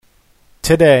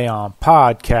Today on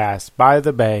Podcast by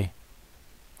the Bay,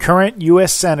 current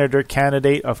U.S. Senator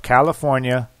candidate of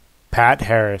California, Pat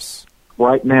Harris.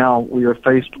 Right now, we are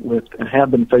faced with, and have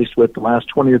been faced with the last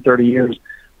 20 or 30 years,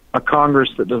 a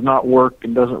Congress that does not work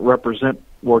and doesn't represent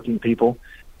working people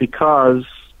because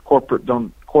corporate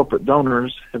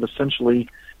donors have essentially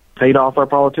paid off our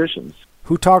politicians.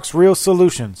 Who talks real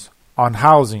solutions on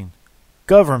housing,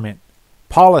 government,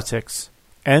 politics,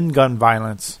 and gun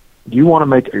violence. Do you want to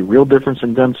make a real difference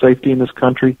in gun safety in this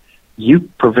country?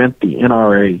 You prevent the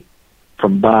NRA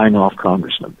from buying off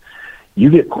congressmen.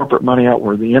 You get corporate money out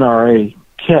where the NRA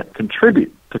can't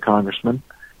contribute to congressmen.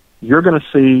 You're going to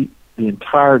see the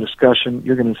entire discussion,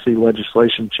 you're going to see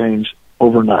legislation change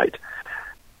overnight.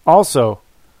 Also,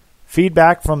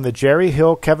 feedback from the Jerry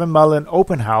Hill Kevin Mullen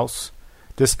Open House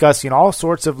discussing all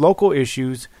sorts of local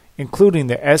issues, including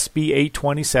the SB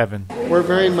 827. We're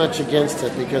very much against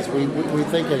it because we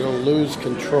think it'll lose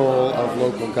control of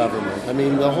local government. I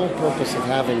mean, the whole purpose of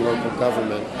having local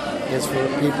government is for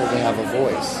people to have a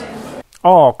voice.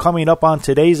 All coming up on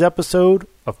today's episode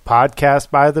of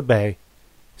Podcast by the Bay.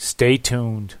 Stay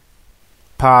tuned.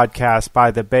 Podcast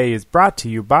by the Bay is brought to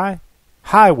you by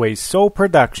Highway Soul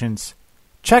Productions.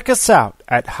 Check us out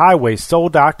at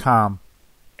highwaysoul.com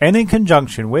and in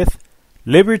conjunction with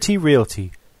Liberty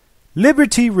Realty.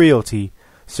 Liberty Realty,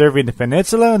 serving the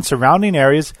peninsula and surrounding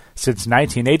areas since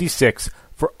 1986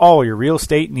 for all your real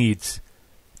estate needs.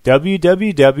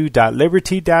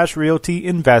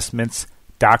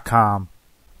 www.liberty-realtyinvestments.com.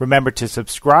 Remember to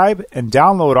subscribe and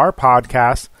download our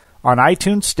podcast on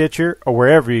iTunes, Stitcher, or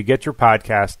wherever you get your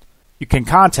podcast. You can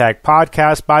contact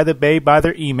Podcast by the Bay by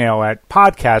their email at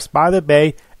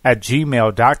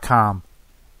podcastbythebay@gmail.com.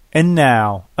 And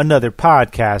now, another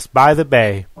Podcast by the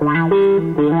Bay.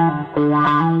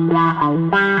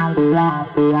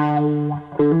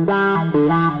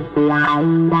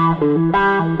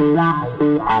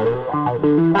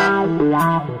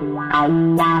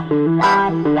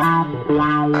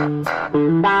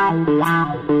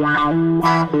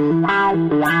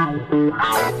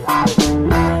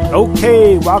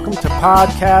 Okay, welcome to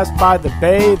Podcast by the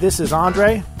Bay. This is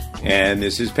Andre. And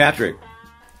this is Patrick.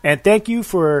 And thank you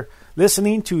for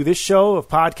listening to this show of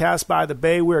Podcast by the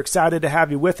Bay. We're excited to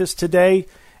have you with us today.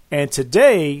 And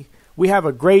today, we have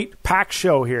a great packed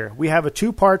show here. We have a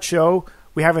two-part show.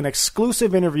 We have an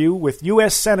exclusive interview with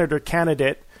U.S. Senator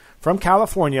candidate from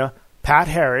California, Pat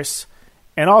Harris.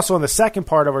 And also in the second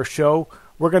part of our show,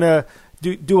 we're going to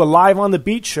do a live on the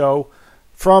beat show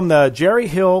from the Jerry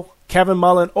Hill Kevin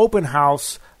Mullen Open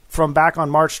House from back on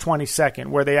March 22nd,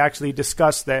 where they actually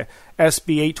discussed the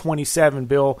SB 827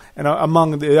 bill and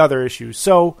among the other issues.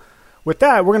 So with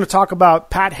that, we're going to talk about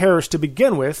Pat Harris to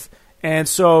begin with. And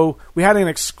so we had an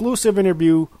exclusive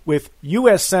interview with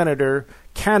U.S. Senator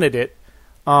candidate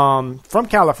from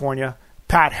California,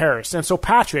 Pat Harris. And so,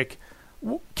 Patrick,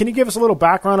 can you give us a little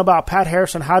background about Pat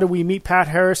Harris and how do we meet Pat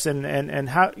Harris and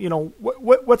how,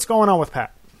 what's going on with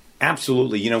Pat?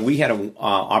 Absolutely. We had an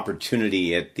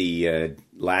opportunity at the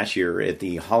last year at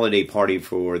the holiday party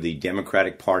for the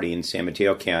Democratic Party in San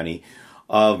Mateo County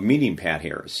of meeting Pat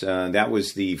Harris. That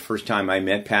was the first time I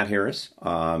met Pat Harris.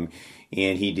 And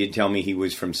he did tell me he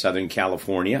was from Southern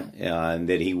California and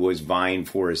that he was vying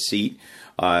for a seat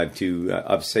to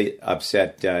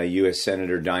upset U.S.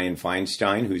 Senator Dianne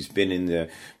Feinstein, who's been in the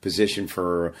position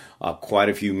for quite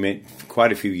a few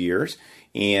years.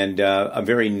 And a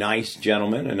very nice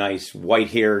gentleman, a nice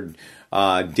white-haired,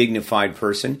 dignified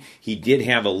person. He did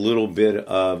have a little bit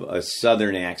of a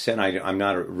Southern accent. I'm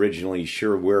not originally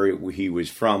sure where he was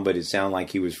from, but it sounded like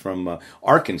he was from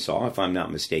Arkansas, if I'm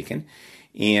not mistaken.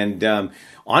 And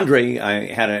Andre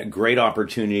had a great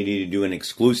opportunity to do an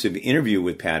exclusive interview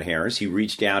with Pat Harris. He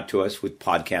reached out to us with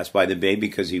Podcast by the Bay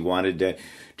because he wanted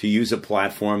to use a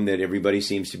platform that everybody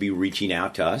seems to be reaching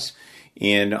out to us.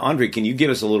 And Andre, can you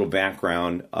give us a little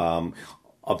background of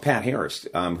Pat Harris,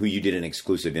 who you did an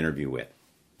exclusive interview with?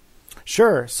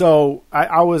 Sure. So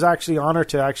I was actually honored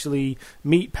to actually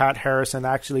meet Pat Harris and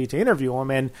actually to interview him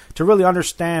and to really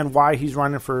understand why he's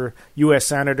running for U.S.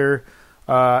 Senator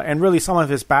and really some of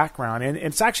his background. And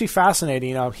it's actually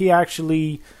fascinating. He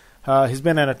actually has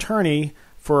been an attorney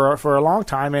for a long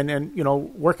time and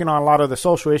working on a lot of the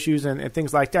social issues and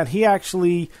things like that. He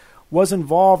actually was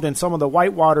involved in some of the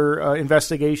Whitewater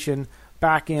investigation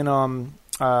back in the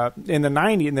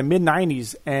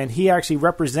mid-90s, and he actually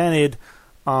represented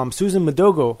Susan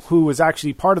Madogo, who was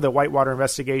actually part of the Whitewater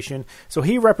investigation. So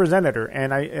he represented her,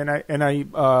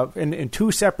 in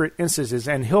two separate instances,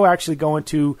 and he'll actually go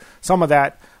into some of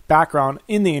that background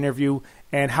in the interview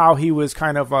and how he was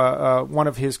kind of one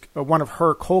of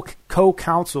her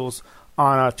co-counsels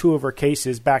on 2 of her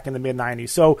cases back in the mid-'90s.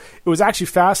 So it was actually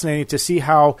fascinating to see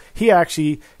how he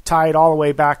actually tied all the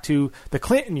way back to the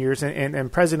Clinton years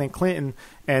and President Clinton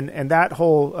and that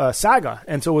whole saga.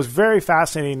 And so it was very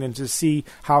fascinating to see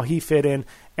how he fit in.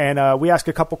 And we asked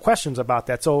a couple questions about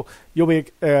that. So you'll be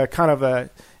kind of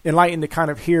enlightened to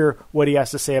kind of hear what he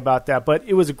has to say about that. But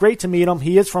it was great to meet him.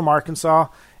 He is from Arkansas,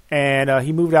 and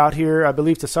he moved out here, I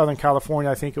believe, to Southern California,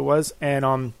 I think it was. And,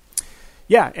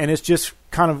 and it's just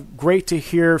kind of great to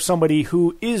hear somebody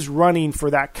who is running for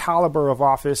that caliber of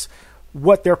office,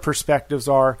 what their perspectives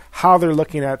are, how they're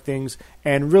looking at things,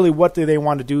 and really what do they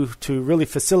want to do to really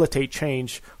facilitate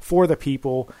change for the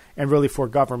people and really for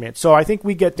government. So I think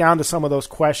we get down to some of those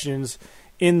questions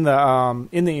in the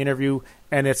interview,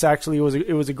 and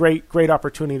it was a great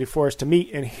opportunity for us to meet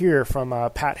and hear from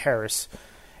Pat Harris.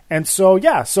 And so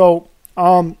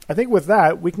I think with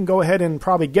that we can go ahead and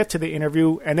probably get to the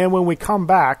interview, and then when we come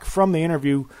back from the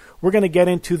interview, we're going to get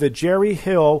into the Jerry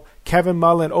Hill Kevin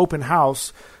Mullen open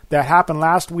house that happened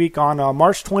last week on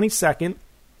March 22nd,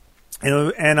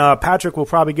 and Patrick will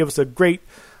probably give us a great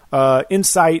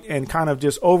insight and kind of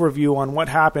just overview on what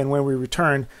happened when we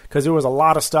return, because there was a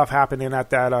lot of stuff happening at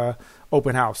that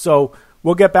open house. So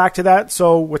we'll get back to that.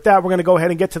 So with that, we're going to go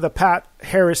ahead and get to the Pat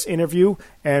Harris interview,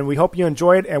 and we hope you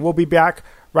enjoy it, and we'll be back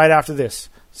right after this.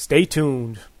 Stay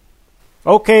tuned.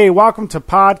 Okay, welcome to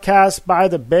Podcast by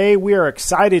the Bay. We are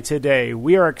excited today.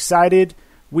 We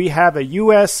have a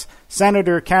U.S.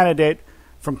 Senator candidate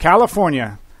from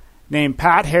California named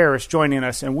Pat Harris joining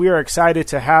us, and we are excited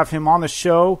to have him on the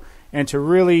show and to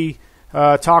really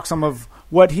talk some of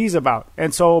what he's about.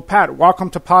 And so, Pat, welcome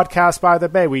to Podcast by the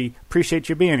Bay. We appreciate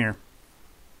you being here.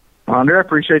 Andre, I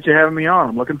appreciate you having me on.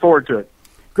 I'm looking forward to it.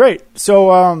 Great.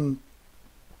 So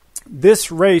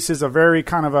this race is a very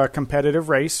kind of a competitive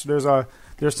race. There's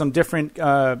some different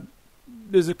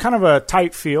there's a kind of a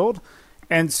tight field.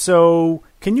 And so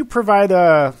can you provide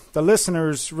the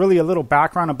listeners really a little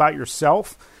background about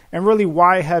yourself, and really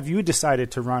why have you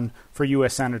decided to run for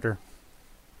U.S. Senator?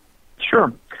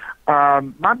 Sure.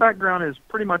 My background is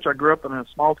pretty much I grew up in a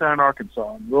small town in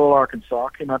Arkansas, in rural Arkansas.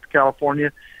 Came out to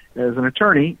California as an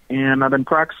attorney, and I've been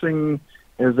practicing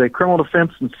as a criminal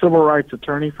defense and civil rights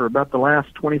attorney for about the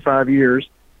last 25 years.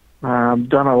 Done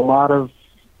a lot of,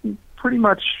 pretty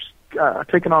much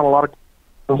taken on a lot of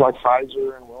things like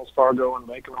Pfizer and Wells Fargo and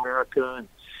Bank of America, and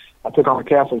I took on the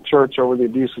Catholic Church over the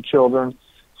abuse of children.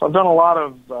 So I've done a lot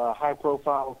of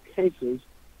high-profile cases.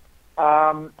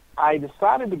 I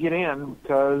decided to get in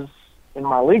because in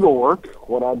my legal work,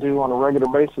 what I do on a regular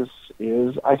basis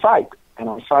is I fight. And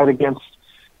I fight against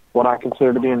what I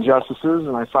consider to be injustices,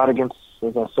 and I fight against,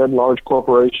 as I said, large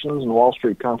corporations and Wall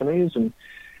Street companies. And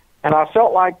I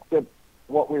felt like that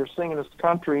what we are seeing in this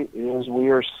country is we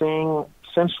are seeing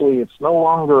essentially it's no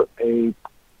longer a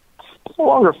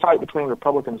fight between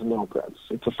Republicans and Democrats.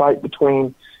 It's a fight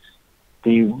between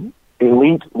the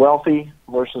elite, wealthy,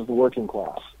 versus the working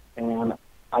class. And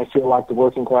I feel like the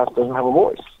working class doesn't have a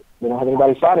voice. They don't have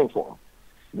anybody fighting for them.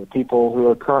 The people who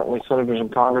are currently senators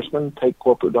and congressmen take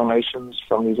corporate donations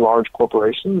from these large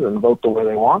corporations and vote the way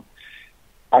they want.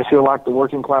 I feel like the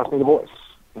working class need a voice.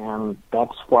 And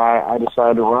that's why I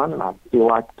decided to run, and I feel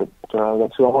like that's who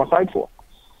I want to fight for.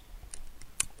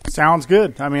 Sounds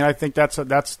good. I mean, I think that's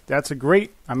a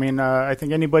great. I mean, I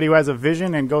think anybody who has a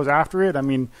vision and goes after it, I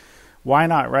mean, why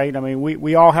not, right? I mean,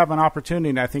 we all have an opportunity,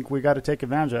 and I think we got to take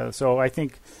advantage of it. So I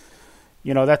think,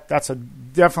 that's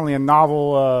definitely a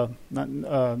novel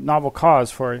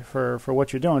cause for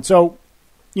what you're doing. So,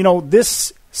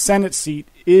 this Senate seat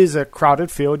is a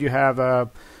crowded field. You have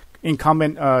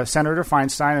incumbent Senator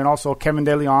Feinstein and also Kevin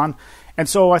De Leon, and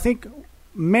so I think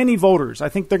many voters, I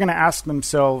think they're going to ask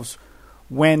themselves,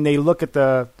 when they look at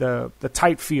the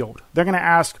tight field, they're going to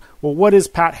ask, well, what does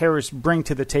Pat Harris bring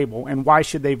to the table, and why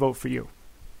should they vote for you?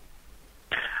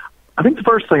 I think the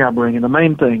first thing I bring, and the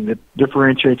main thing that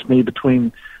differentiates me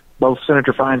between both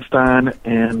Senator Feinstein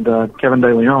and Kevin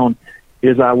De Leon,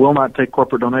 is I will not take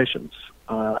corporate donations.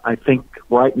 I think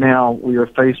right now we are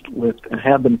faced with, and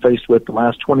have been faced with the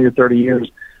last 20 or 30 years,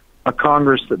 a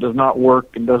Congress that does not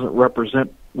work and doesn't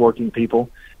represent working people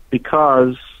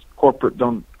because corporate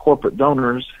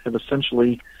donors have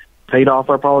essentially paid off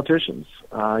our politicians.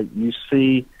 You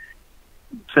see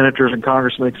senators and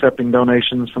congressmen accepting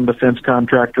donations from defense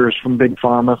contractors, from big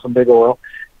pharma, from big oil,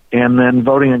 and then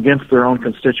voting against their own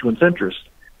constituents' interests.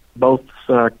 Both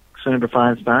Senator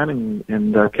Feinstein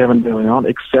and Kevin De Leon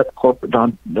accept corporate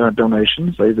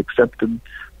donations. They've accepted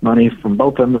money from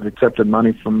both of them. Have accepted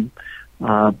money from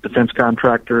defense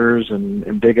contractors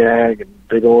and big ag and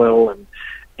big oil, and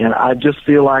I just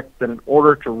feel like that in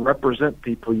order to represent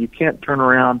people, you can't turn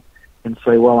around and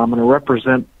say, well, I'm going to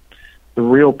represent the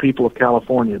real people of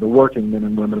California, the working men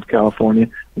and women of California,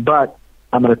 but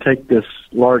I'm going to take this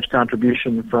large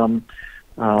contribution from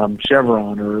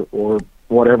Chevron or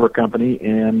whatever company,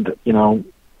 and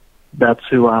that's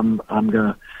who I'm going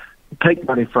to take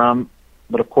money from.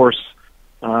 But of course,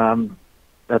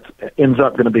 that ends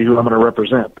up going to be who I'm going to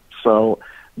represent. So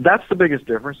that's the biggest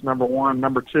difference. Number one.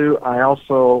 Number two, I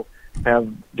also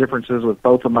have differences with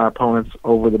both of my opponents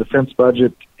over the defense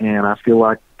budget, and I feel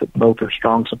like that both are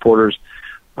strong supporters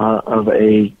of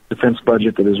a defense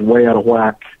budget that is way out of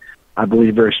whack. I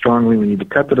believe very strongly we need to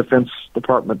cut the Defense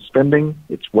Department spending.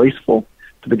 It's wasteful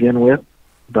to begin with,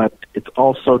 but it's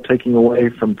also taking away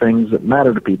from things that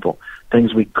matter to people,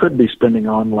 things we could be spending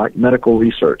on, like medical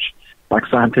research, like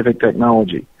scientific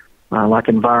technology, like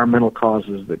environmental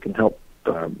causes that can help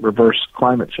reverse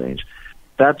climate change.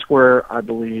 That's where I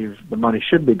believe the money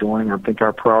should be going. I think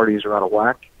our priorities are out of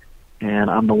whack, and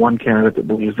I'm the one candidate that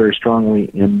believes very strongly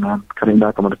in cutting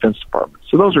back on the Defense Department.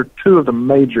 So those are two of the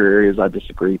major areas I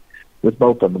disagree with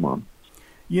both of them on.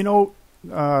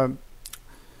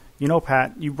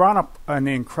 Pat, you brought up an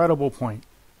incredible point.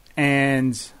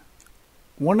 And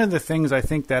one of the things I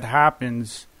think that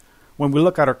happens when we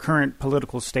look at our current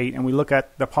political state and we look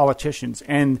at the politicians,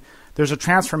 and there's a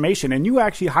transformation, and you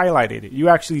actually highlighted it. You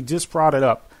actually just brought it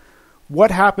up. What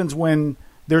happens when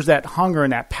there's that hunger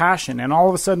and that passion, and all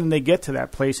of a sudden they get to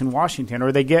that place in Washington,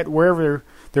 or they get wherever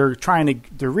they're trying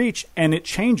to reach, and it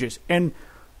changes? And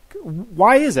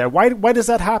why is that? Why does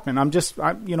that happen?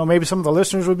 Maybe some of the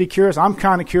listeners would be curious. I'm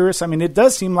kind of curious. I mean, it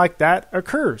does seem like that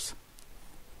occurs.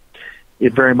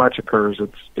 It very much occurs.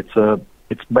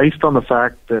 It's based on the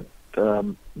fact that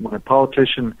when a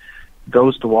politician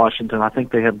goes to Washington, I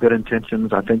think they have good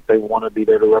intentions. I think they want to be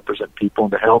there to represent people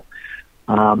and to help.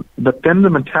 But then the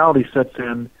mentality sets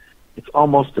in. It's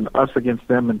almost an us against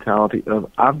them mentality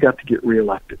of, I've got to get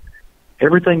reelected.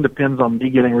 Everything depends on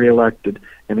me getting reelected,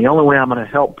 and the only way I'm going to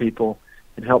help people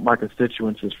and help my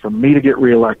constituents is for me to get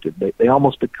reelected. They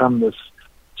almost become this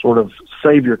sort of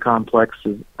savior complex,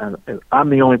 and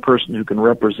I'm the only person who can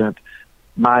represent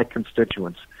my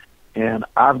constituents, and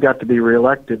I've got to be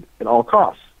reelected at all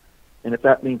costs. And if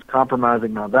that means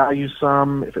compromising my values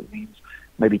some, if it means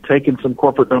maybe taking some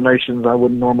corporate donations I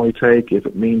wouldn't normally take, if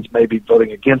it means maybe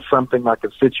voting against something my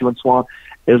constituents want,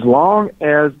 as long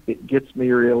as it gets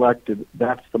me reelected,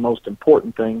 that's the most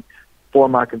important thing for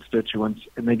my constituents.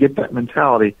 And they get that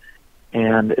mentality,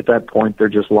 and at that point, they're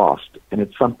just lost. And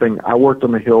it's something, I worked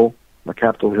on the Hill, the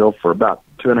Capitol Hill, for about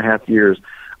 2.5 years.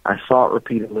 I saw it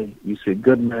repeatedly. You see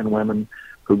good men and women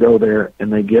who go there,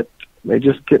 and they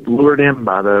just get lured in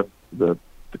by the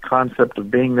concept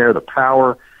of being there, the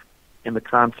power, and the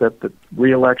concept that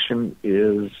reelection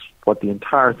is what the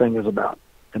entire thing is about.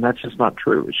 And that's just not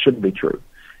true. It shouldn't be true.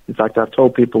 In fact, I've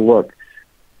told people, look,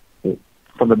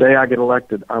 from the day I get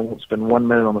elected, I won't spend 1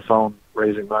 minute on the phone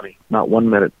raising money. Not 1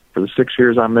 minute. For the 6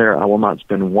 years I'm there, I will not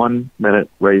spend 1 minute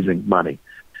raising money,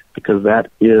 because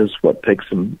that is what takes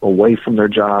them away from their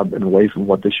job and away from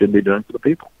what they should be doing for the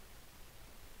people.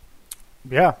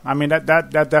 Yeah, I mean, that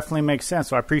definitely makes sense.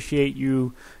 So I appreciate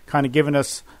you kind of giving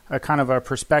us a kind of a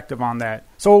perspective on that.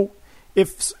 So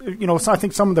if, so I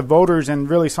think some of the voters and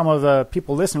really some of the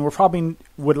people listening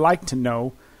would like to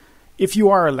know, if you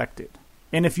are elected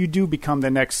and if you do become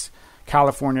the next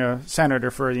California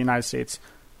senator for the United States,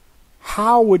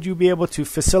 how would you be able to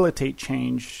facilitate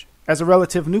change as a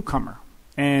relative newcomer?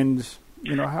 And,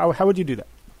 how would you do that?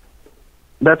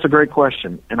 That's a great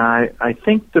question. And I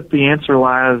think that the answer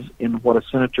lies in what a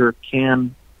senator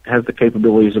has the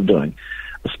capabilities of doing,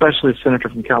 especially a senator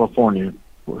from California,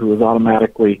 who is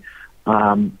automatically,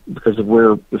 because of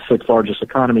where the sixth largest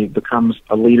economy, becomes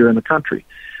a leader in the country.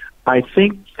 I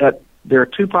think that there are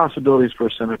two possibilities for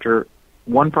a senator.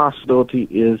 One possibility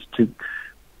is to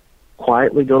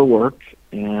quietly go to work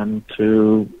and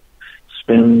to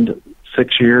spend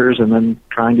 6 years and then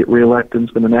try and get reelected and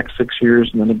spend the next 6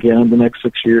 years and then again the next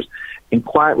 6 years, and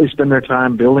quietly spend their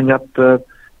time building up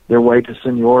their way to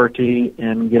seniority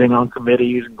and getting on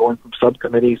committees and going from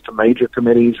subcommittees to major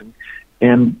committees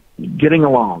and going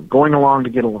along to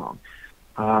get along.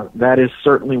 That is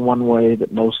certainly one way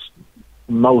that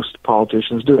most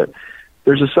politicians do it.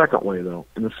 There's a second way, though,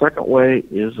 and the second way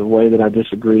is a way that I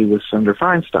disagree with Senator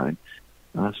Feinstein.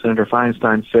 Senator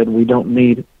Feinstein said we don't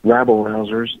need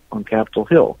rabble-rousers on Capitol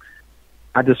Hill.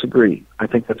 I disagree. I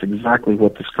think that's exactly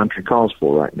what this country calls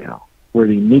for right now. We're at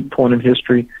a unique point in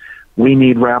history. We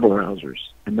need rabble-rousers,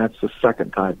 and that's the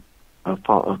second type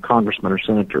of congressman or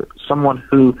senator, someone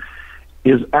who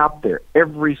is out there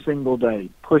every single day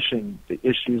pushing the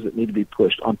issues that need to be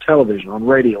pushed on television, on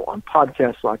radio, on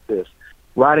podcasts like this,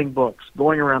 writing books,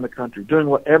 going around the country, doing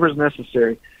whatever's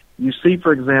necessary. You see,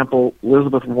 for example,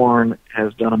 Elizabeth Warren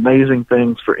has done amazing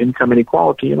things for income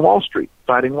inequality in Wall Street,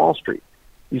 fighting Wall Street.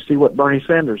 You see what Bernie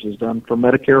Sanders has done for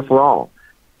Medicare for All.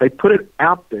 They put it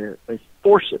out there. They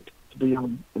force it to be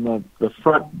on the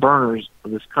front burners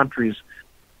of this country's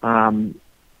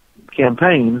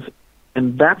campaigns,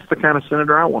 and that's the kind of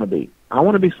senator I want to be. I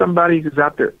want to be somebody who's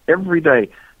out there every day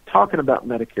talking about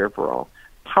Medicare for All,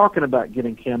 talking about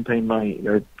getting campaign money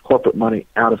or corporate money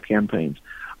out of campaigns.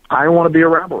 I want to be a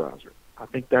rabble-rouser. I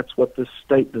think that's what this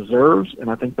state deserves, and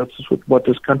I think that's what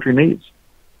this country needs.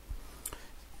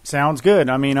 Sounds good.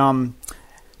 I mean,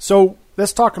 so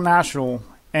let's talk national.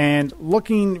 And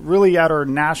looking really at our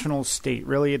national state,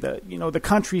 really, the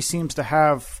country seems to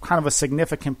have kind of a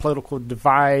significant political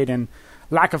divide and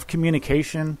lack of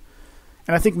communication.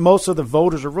 And I think most of the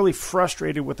voters are really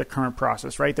frustrated with the current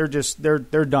process, right?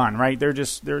 They're done, right?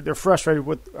 They're frustrated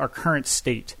with our current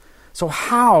state. So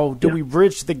how do we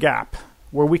bridge the gap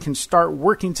where we can start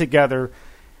working together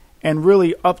and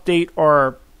really update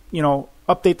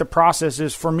the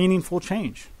processes for meaningful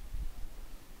change?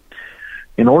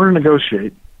 In order to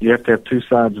negotiate, you have to have two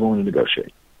sides willing to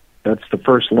negotiate. That's the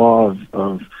first law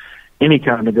of any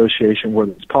kind of negotiation,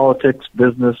 whether it's politics,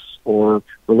 business, or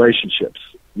relationships.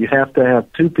 You have to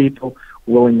have two people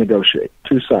willing to negotiate,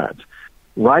 two sides.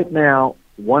 Right now,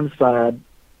 one side,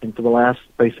 and for the last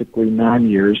basically 9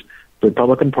 years, the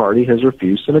Republican Party has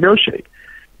refused to negotiate.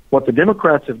 What the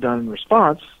Democrats have done in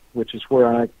response, which is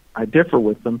where I differ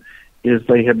with them, is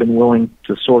they have been willing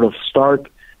to sort of start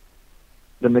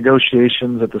the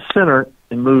negotiations at the center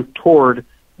and move toward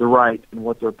the right and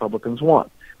what the Republicans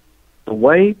want. The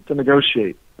way to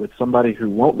negotiate with somebody who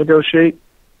won't negotiate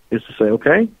is to say,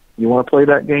 okay, you want to play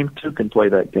that game? Two can play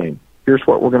that game. Here's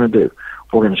what we're going to do.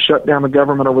 We're going to shut down the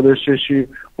government over this issue.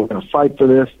 We're going to fight for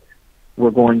this.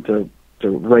 We're going to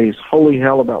raise holy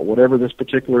hell about whatever this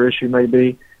particular issue may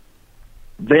be.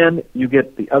 Then you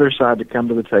get the other side to come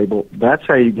to the table. That's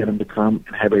how you get them to come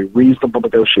and have a reasonable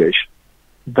negotiation.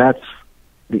 That's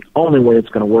the only way it's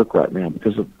going to work right now.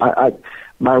 Because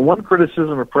my one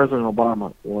criticism of President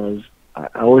Obama was I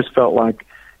always felt like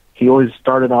he always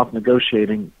started off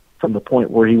negotiating from the point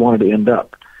where he wanted to end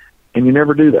up. And you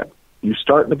never do that. You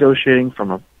start negotiating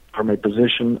from a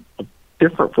position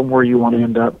different from where you want to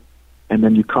end up, and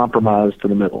then you compromise to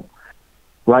the middle.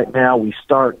 Right now,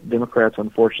 Democrats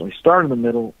unfortunately start in the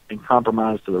middle and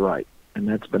compromise to the right. And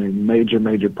that's been a major,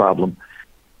 major problem.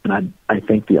 And I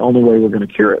think the only way we're going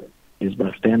to cure it is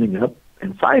by standing up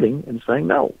and fighting and saying,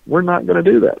 no, we're not going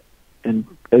to do that. And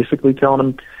basically telling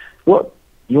them, look,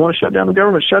 you want to shut down the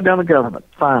government? Shut down the government.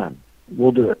 Fine,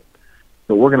 we'll do it.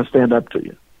 But we're going to stand up to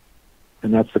you.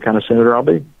 And that's the kind of senator I'll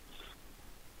be.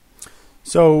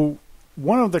 So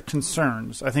one of the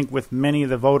concerns, I think, with many of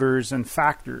the voters and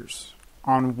factors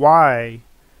on why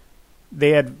they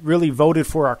had really voted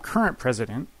for our current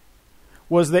president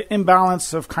was the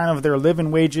imbalance of kind of their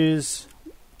living wages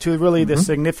to really the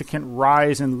significant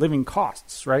rise in living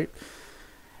costs, right?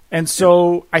 And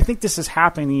so I think this is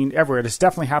happening everywhere. It's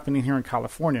definitely happening here in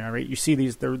California, right? You see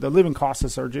the living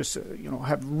costs are just,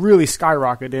 have really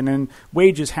skyrocketed and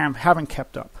wages haven't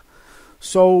kept up.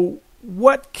 So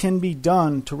what can be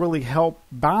done to really help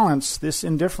balance this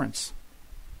indifference?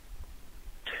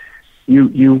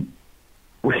 You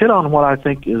hit on what I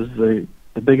think is the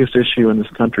biggest issue in this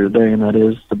country today, and that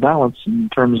is the balance in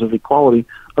terms of equality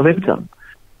of income.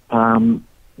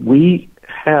 We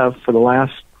have, for the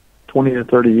last 20 to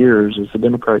 30 years as the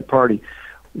Democratic Party,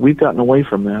 we've gotten away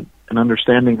from that and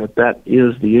understanding that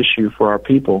is the issue for our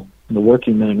people, the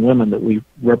working men and women that we've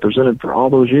represented for all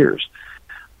those years.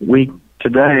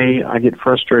 Today, I get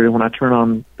frustrated when I turn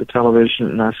on the television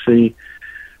and I see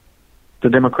the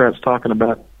Democrats talking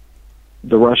about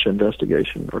the Russia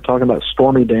investigation or talking about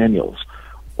Stormy Daniels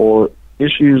or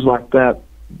issues like that.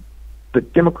 The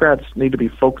Democrats need to be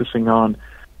focusing on.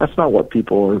 That's not what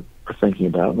people are thinking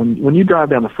about. When you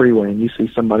drive down the freeway and you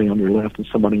see somebody on your left and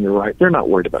somebody on your right, they're not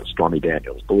worried about Stormy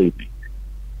Daniels, believe me.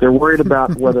 They're worried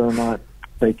about whether or not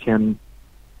they can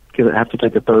have to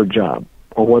take a third job,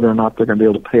 or whether or not they're going to be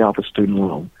able to pay off a student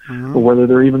loan, or whether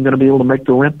they're even going to be able to make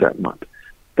the rent that month.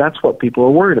 That's what people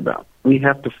are worried about. We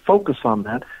have to focus on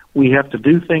that. We have to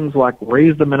do things like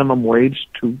raise the minimum wage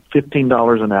to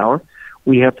 $15 an hour.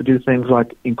 We have to do things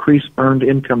like increase earned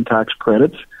income tax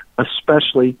credits,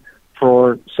 especially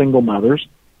for single mothers,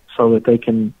 so that they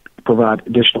can provide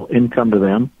additional income to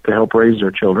them to help raise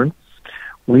their children.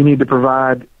 We need to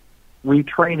provide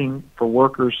retraining for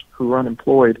workers who are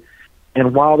unemployed,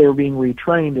 and while they're being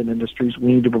retrained in industries,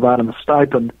 we need to provide them a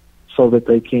stipend so that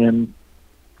they can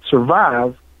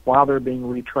survive while they're being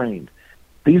retrained.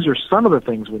 these are some of the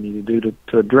things we need to do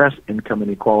to address income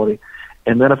inequality.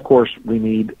 And then, of course, we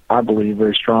need, I believe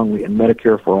very strongly, in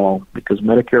Medicare for All, because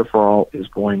Medicare for All is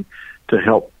going to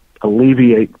help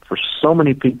alleviate for so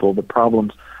many people the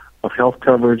problems of health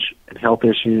coverage and health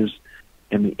issues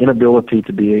and the inability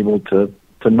to be able to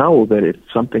know that if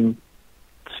something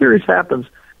serious happens,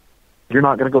 you're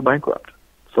not going to go bankrupt.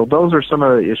 So those are some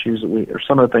of the issues or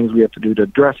some of the things we have to do to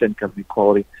address income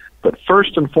inequality. But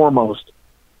first and foremost,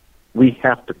 we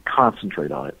have to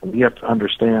concentrate on it. We have to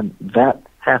understand that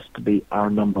has to be our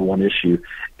number one issue,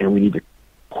 and we need to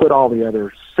quit all the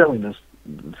other silliness,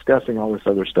 discussing all this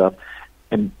other stuff.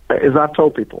 And as I've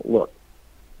told people, look,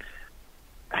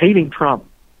 hating Trump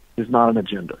is not an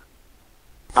agenda.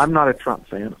 I'm not a Trump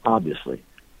fan, obviously,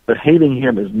 but hating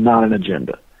him is not an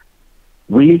agenda.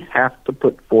 We have to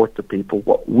put forth to people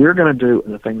what we're going to do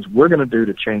and the things we're going to do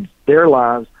to change their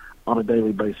lives on a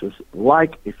daily basis,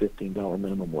 like a $15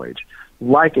 minimum wage,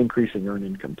 like increasing earned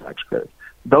income tax credit.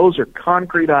 Those are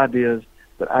concrete ideas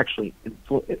that actually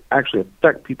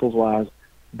affect people's lives.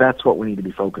 That's what we need to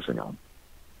be focusing on.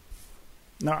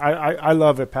 No, I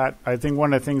love it, Pat. I think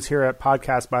one of the things here at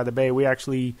Podcast by the Bay, we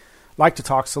actually like to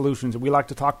talk solutions, and we like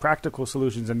to talk practical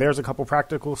solutions, and there's a couple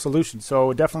practical solutions.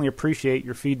 So definitely appreciate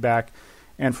your feedback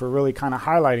and for really kind of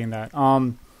highlighting that.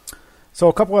 So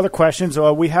a couple other questions.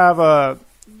 We have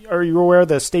are you aware of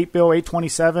the State Bill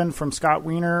 827 from Scott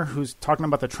Wiener, who's talking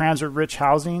about the transit-rich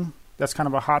housing? That's kind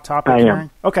of a hot topic. I am.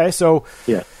 Okay, so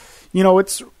yeah. You know,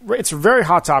 it's a very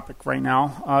hot topic right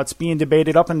now. It's being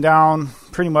debated up and down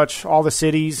pretty much all the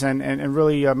cities and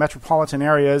really metropolitan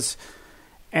areas.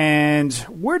 And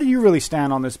where do you really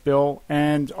stand on this bill?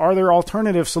 And are there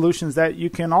alternative solutions that you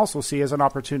can also see as an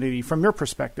opportunity from your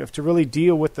perspective to really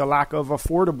deal with the lack of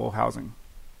affordable housing?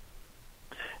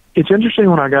 It's interesting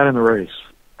when I got in the race,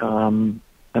 and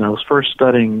I was first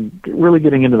really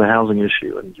getting into the housing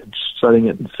issue and studying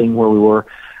it and seeing where we were.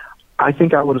 I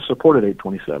think I would have supported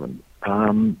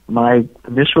 827. My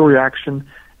initial reaction,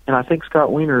 and I think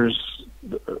Scott Wiener's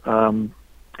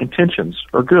intentions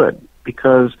are good,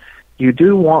 because you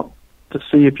do want to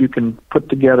see if you can put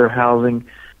together housing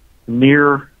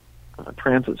near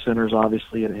transit centers.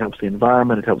 Obviously, it helps the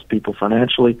environment, it helps people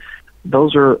financially.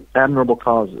 Those are admirable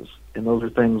causes, and those are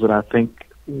things that I think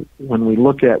when we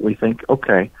look at, we think,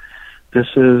 okay, this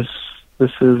is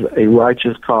a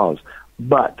righteous cause.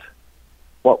 But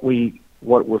what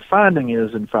we're finding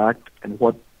is, in fact, and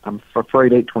what I'm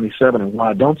afraid 827 and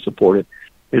why I don't support it,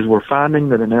 is we're finding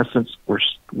that in essence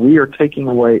we are taking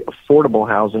away affordable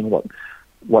housing,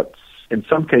 what in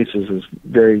some cases is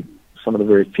some of the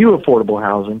very few affordable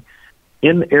housing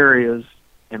in areas,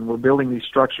 and we're building these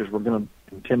structures. We're going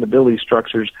to intend to build these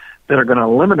structures that are going to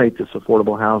eliminate this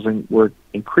affordable housing. We're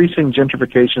increasing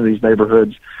gentrification of these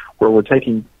neighborhoods, where we're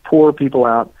taking poor people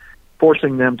out,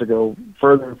 forcing them to go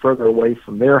further and further away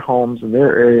from their homes and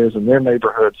their areas and their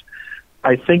neighborhoods.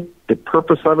 I think the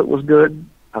purpose of it was good.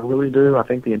 I really do. I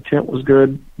think the intent was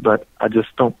good, but I just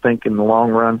don't think in the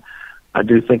long run, I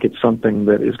do think it's something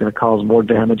that is going to cause more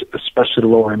damage, especially to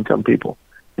lower income people.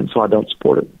 And so I don't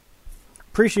support it.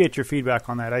 Appreciate your feedback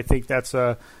on that. I think that's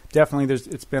definitely,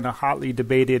 it's been a hotly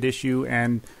debated issue.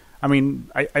 And I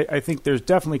mean, I think there's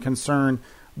definitely concern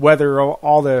whether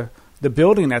all the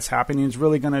building that's happening is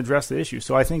really going to address the issue.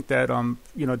 So I think that,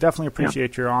 definitely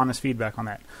appreciate your honest feedback on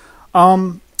that.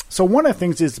 So one of the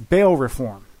things is bail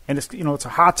reform, and it's a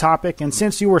hot topic. And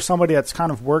since you were somebody that's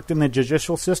kind of worked in the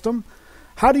judicial system,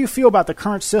 how do you feel about the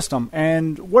current system,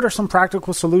 and what are some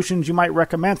practical solutions you might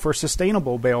recommend for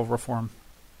sustainable bail reform?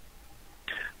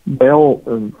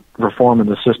 Bail reform in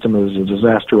the system is a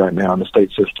disaster right now in the state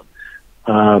system.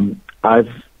 I've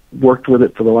worked with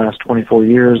it for the last 24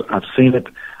 years. I've seen it.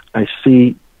 I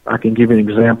can give you an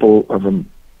example of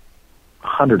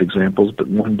 100 examples, but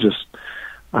one just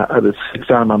that sticks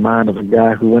out of my mind, of a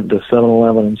guy who went to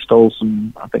 7-Eleven and stole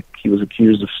I think he was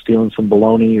accused of stealing some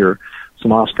bologna or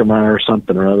some Oscar Mayer or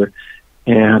something or other.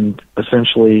 And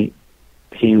essentially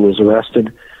he was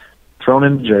arrested, thrown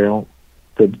into jail.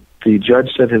 The judge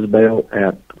set his bail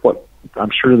at what I'm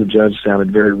sure the judge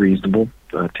sounded very reasonable,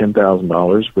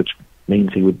 $10,000, which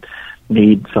means he would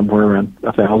need somewhere around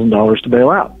 $1,000 to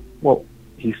bail out. Well,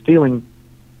 he's stealing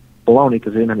bologna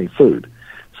because he didn't have any food,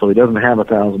 so he doesn't have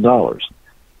 $1,000.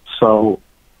 So,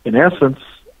 in essence,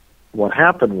 what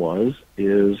happened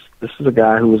is this is a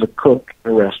guy who was a cook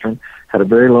in a restaurant, had a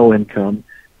very low income,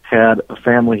 had a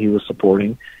family he was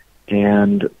supporting,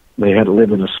 and they had to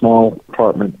live in a small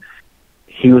apartment.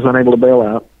 He was unable to bail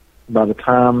out. By the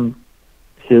time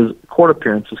his court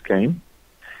appearances came,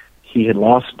 he had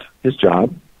lost his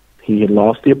job, he had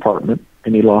lost the apartment,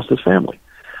 and he lost his family,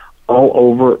 all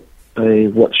over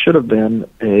what should have been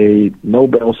a no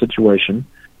bail situation,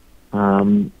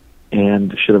 and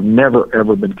should have never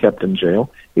ever been kept in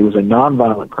jail. It was a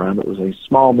nonviolent crime. It was a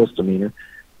small misdemeanor,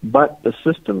 but the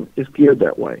system is geared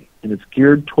that way, and it's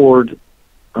geared toward.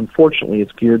 Unfortunately,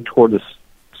 it's geared toward this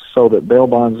so that bail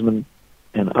bondsmen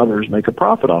and others make a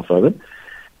profit off of it.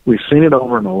 We've seen it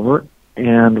over and over,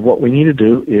 and what we need to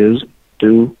do is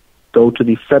go to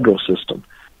the federal system.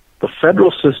 The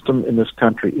federal system in this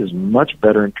country is much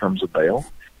better in terms of bail.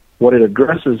 What it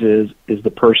addresses is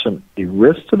the person a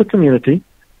risk to the community,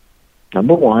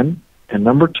 number one, and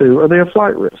number two, are they a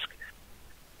flight risk?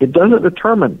 It doesn't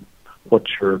determine what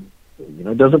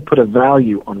it doesn't put a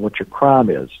value on what your crime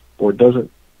is, or it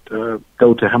doesn't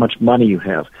go to how much money you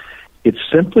have. It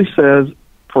simply says,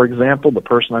 for example, the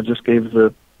person I just gave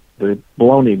the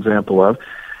baloney example of,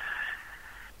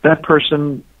 that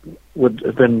person would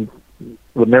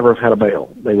never have had a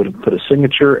bail. They would have put a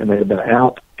signature and they'd have been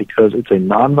out because it's a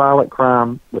nonviolent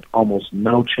crime with almost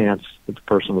no chance that the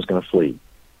person was going to flee.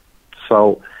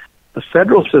 So the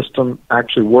federal system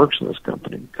actually works in this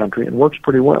country and works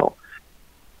pretty well.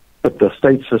 But the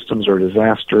state systems are a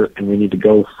disaster, and we need to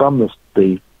go from what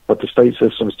the state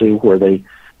systems do, where they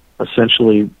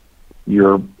essentially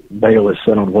your bail is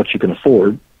set on what you can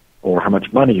afford or how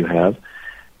much money you have.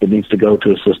 It needs to go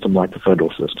to a system like the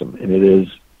federal system, and it is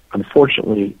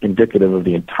unfortunately indicative of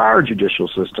the entire judicial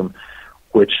system,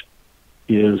 which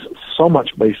is so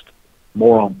much based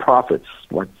more on profits.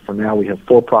 Like for now, we have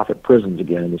for-profit prisons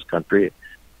again in this country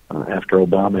after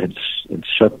Obama had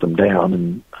shut them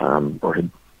down or had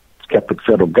kept the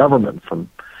federal government from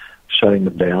shutting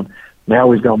them down. Now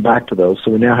we've gone back to those,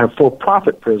 so we now have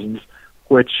for-profit prisons,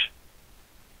 which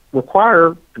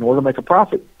require, in order to make a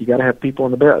profit, you got to have people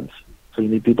in the beds, so you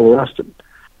need people arrested.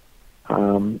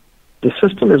 The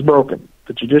system is broken.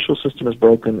 The judicial system is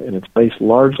broken, and it's based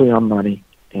largely on money,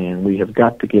 and we have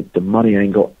got to get the money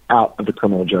angle out of the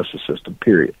criminal justice system,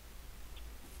 period.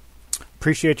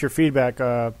 Appreciate your feedback,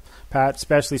 Pat,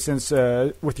 especially since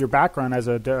with your background as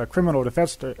a criminal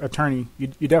defense attorney,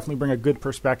 you definitely bring a good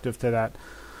perspective to that.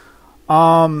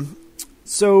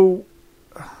 So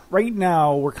right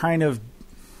now we're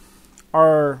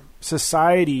our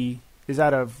society is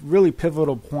at a really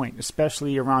pivotal point,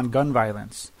 especially around gun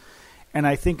violence. And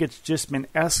I think it's just been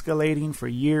escalating for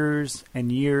years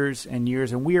and years and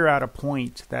years. And we are at a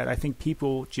point that I think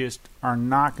people just are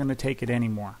not going to take it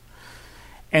anymore.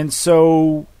 And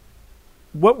so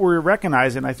what we're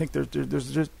recognizing, I think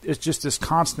it's just this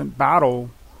constant battle.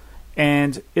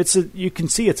 And you can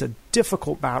see it's a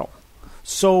difficult battle.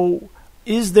 So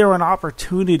is there an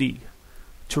opportunity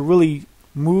to really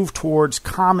move towards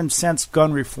common sense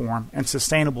gun reform and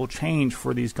sustainable change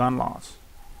for these gun laws?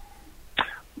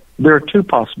 There are two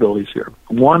possibilities here.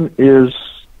 One is,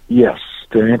 yes,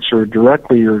 to answer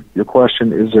directly your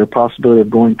question, is there a possibility of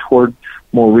going toward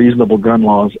more reasonable gun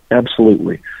laws?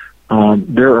 Absolutely.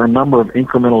 There are a number of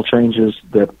incremental changes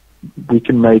that we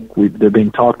can make. They're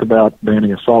being talked about,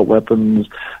 banning assault weapons,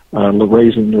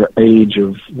 raising the age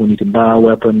of when you can buy a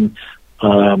weapon,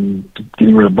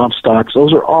 getting rid of bump stocks.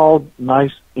 Those are all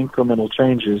nice incremental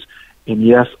changes. And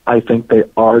yes, I think they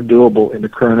are doable in the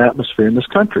current atmosphere in this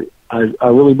country. I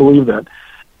really believe that.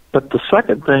 But the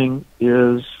second thing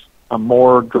is a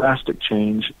more drastic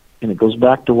change, and it goes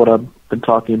back to what I've been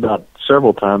talking about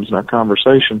several times in our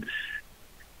conversation,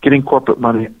 getting corporate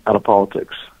money out of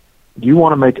politics. Do you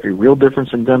want to make a real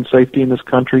difference in gun safety in this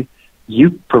country?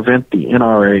 You prevent the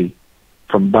NRA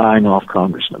from buying off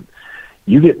congressmen.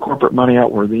 You get corporate money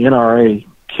out where the NRA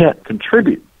can't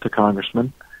contribute to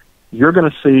congressmen, you're going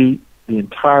to see the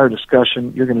entire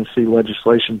discussion, you're going to see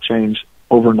legislation change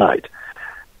overnight.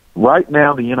 Right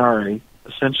now, the NRA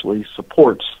essentially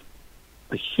supports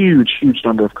a huge, huge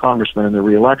number of congressmen in their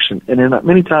reelection, and in that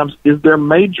many times is their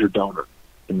major donor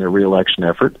in their reelection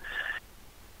effort.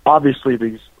 Obviously,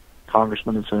 these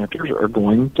congressmen and senators are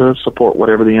going to support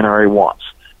whatever the NRA wants.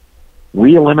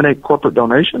 We eliminate corporate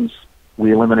donations,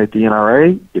 we eliminate the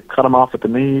NRA, you cut them off at the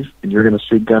knees, and you're going to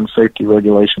see gun safety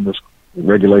regulations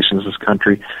in this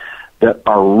country that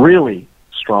are really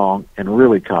strong and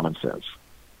really common sense.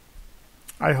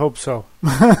 I hope so.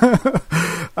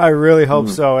 I really hope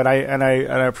so, and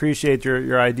I appreciate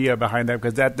your idea behind that,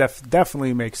 because that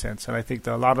definitely makes sense, and I think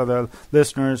that a lot of the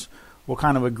listeners will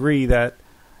kind of agree that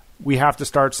we have to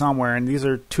start somewhere, and these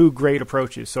are two great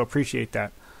approaches. So appreciate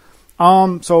that.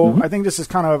 I think this is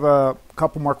kind of a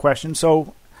couple more questions.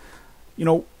 So,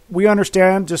 we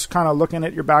understand, just kind of looking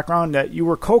at your background, that you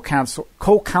were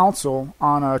co-counsel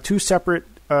on two separate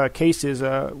cases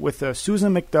with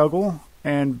Susan McDougall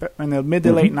and in the mid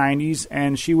to late 90s,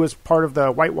 and she was part of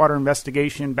the Whitewater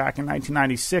investigation back in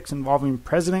 1996 involving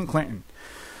President Clinton.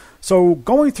 So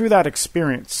going through that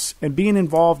experience and being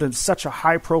involved in such a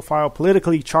high-profile,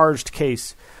 politically charged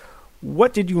case,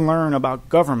 what did you learn about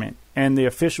government and the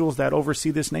officials that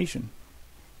oversee this nation?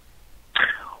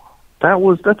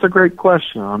 That's a great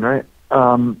question, Andre.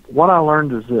 What I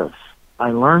learned is this. I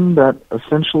learned that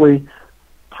essentially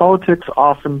politics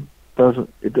often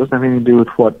doesn't have anything to do with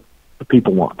what the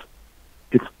people want.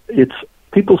 It's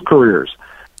people's careers.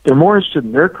 They're more interested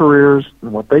in their careers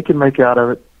and what they can make out of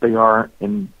it. They are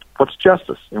in what's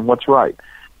justice and what's right.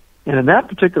 And in that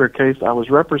particular case, I was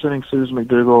representing Susan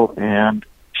McDougal, and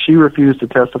she refused to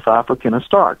testify for Kenneth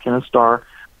Starr. Kenneth Starr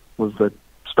was the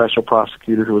special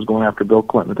prosecutor who was going after Bill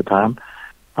Clinton at the time.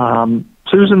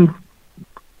 Susan,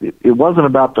 it wasn't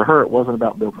about her. It wasn't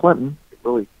about Bill Clinton. It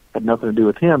really had nothing to do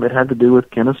with him. It had to do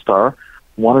with Kenneth Starr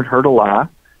wanted her to lie,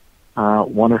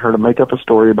 wanted her to make up a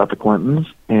story about the Clintons,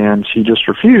 and she just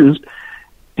refused.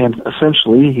 And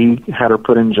essentially, he had her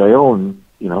put in jail and,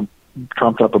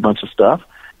 trumped up a bunch of stuff.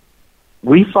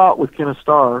 We fought with Kenneth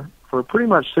Starr for pretty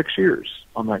much 6 years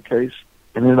on that case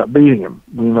and ended up beating him.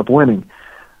 We ended up winning.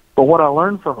 But what I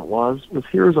learned from it was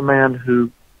here's a man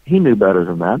who, he knew better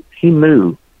than that. He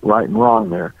knew right and wrong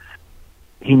there.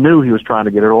 He knew he was trying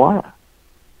to get her to lie.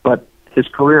 But his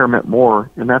career meant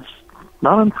more, and that's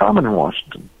not uncommon in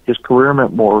Washington. His career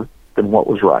meant more than what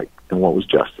was right, than what was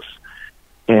justice.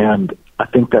 And I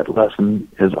think that lesson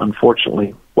is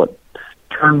unfortunately what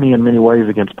turned me in many ways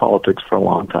against politics for a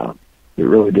long time. It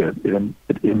really did. It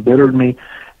embittered me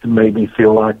and made me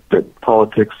feel like that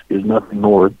politics is nothing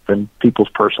more than people's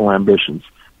personal ambitions.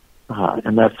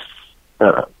 And that's,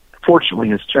 fortunately,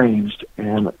 has changed,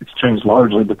 and it's changed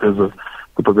largely because of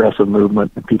the progressive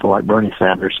movement and people like Bernie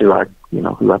Sanders, and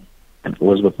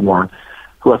Elizabeth Warren,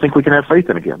 who I think we can have faith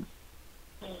in again.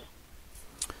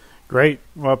 Great.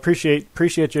 Well,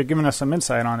 appreciate you giving us some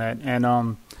insight on that.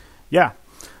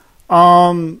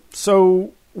 And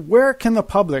so where can the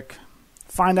public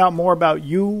find out more about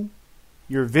you,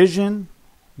 your vision,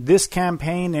 this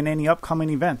campaign, and any upcoming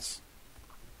events?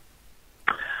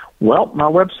 Well,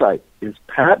 my website is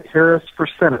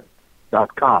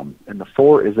PatHarrisForSenate.com, and the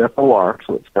 4 is FOR,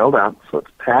 so it's spelled out. So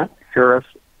it's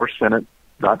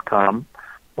PatHarrisForSenate.com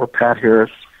or Pat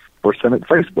Harris for Senate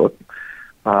Facebook.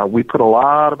 We put a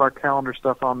lot of our calendar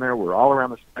stuff on there. We're all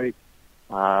around the state.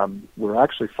 We're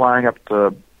actually flying up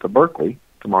to Berkeley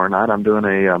tomorrow night. I'm doing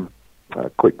a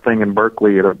quick thing in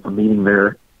Berkeley at a meeting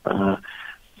there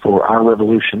for Our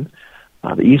Revolution,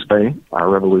 the East Bay, Our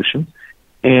Revolution.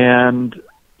 And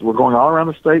we're going all around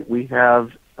the state. We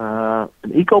have an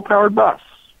eco-powered bus.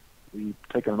 We've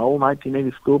taken an old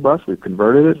 1980 school bus. We've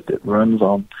converted it. It runs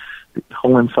on, the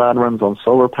whole inside runs on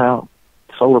solar power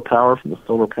from the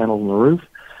solar panels on the roof.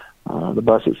 The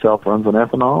bus itself runs on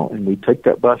ethanol, and we take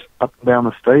that bus up and down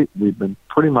the state. We've been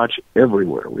pretty much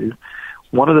everywhere.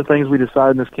 One of the things we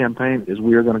decided in this campaign is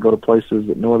we are going to go to places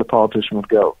that no other politician would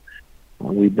go.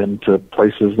 We've been to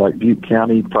places like Butte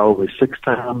County probably 6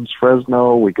 times,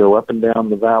 Fresno. We go up and down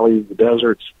the valleys, the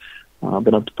deserts.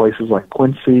 Been up to places like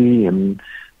Quincy and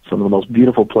some of the most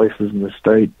beautiful places in the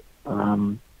state.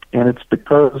 And it's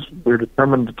because we're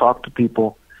determined to talk to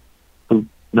people who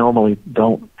normally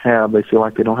they feel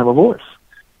like they don't have a voice.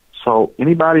 So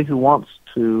anybody who wants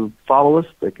to follow us,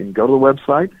 they can go to the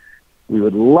website. We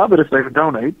would love it if they would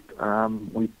donate.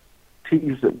 We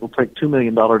tease that we'll take $2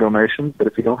 million donations, but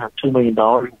if you don't have $2 million,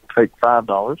 we'll take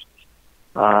 $5,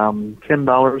 $10,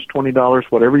 $20,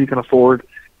 whatever you can afford.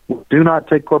 We do not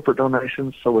take corporate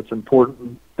donations, so it's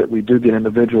important that we do get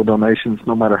individual donations,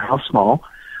 no matter how small.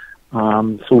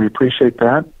 So we appreciate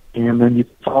that. And then you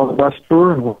can follow the bus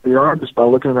tour and where we are just by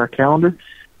looking at our calendar,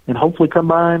 and hopefully come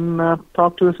by and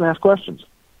talk to us and ask questions.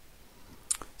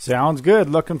 Sounds good.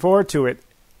 Looking forward to it.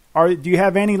 Do you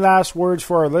have any last words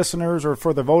for our listeners or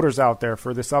for the voters out there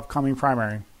for this upcoming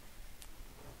primary?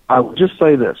 I would just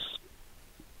say this.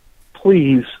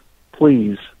 Please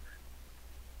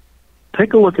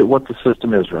take a look at what the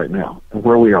system is right now and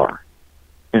where we are,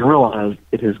 and realize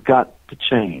it has got to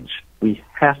change. We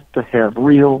have to have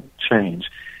real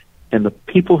change. And the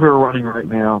people who are running right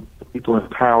now, the people in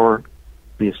power,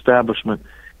 the establishment,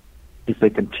 if they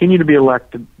continue to be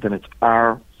elected, then it's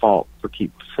our fault for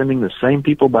keep sending the same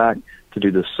people back to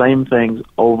do the same things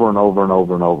over and over and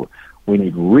over and over. We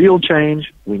need real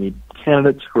change. We need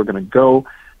candidates who are going to go,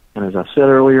 and as I said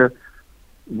earlier,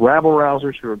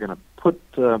 rabble-rousers who are going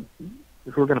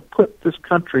to put this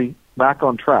country back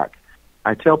on track.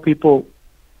 I tell people,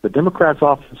 the Democrats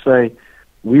often say,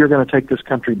 we are going to take this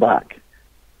country back.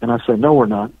 And I say, no, we're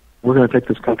not. We're going to take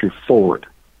this country forward.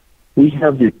 We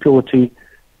have the ability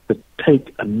to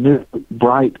take a new,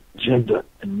 bright agenda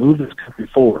and move this country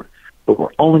forward, but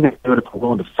we're only going to do it if we're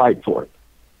willing to fight for it.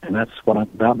 And that's what I'm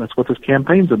about, and that's what this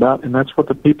campaign's about, and that's what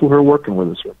the people who are working with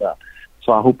us are about.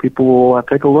 So I hope people will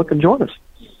take a look and join us.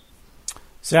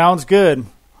 Sounds good.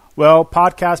 Well,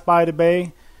 Podcast by the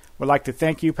Bay, would like to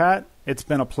thank you, Pat. It's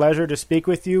been a pleasure to speak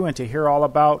with you and to hear all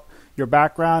about your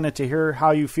background and to hear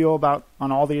how you feel about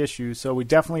on all the issues. So we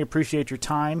definitely appreciate your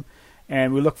time,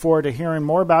 and we look forward to hearing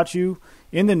more about you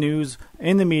in the news,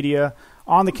 in the media,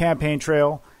 on the campaign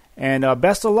trail, and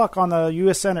best of luck on the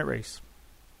U.S. Senate race.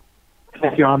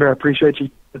 Thank you, Andre. I appreciate you.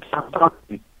 It's time to talk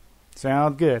to me.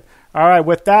 Sounds good. All right,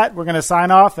 with that, we're going to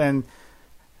sign off, and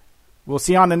we'll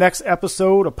see you on the next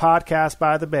episode of Podcast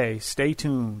by the Bay. Stay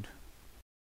tuned.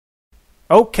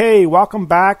 Okay, welcome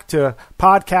back to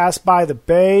Podcast by the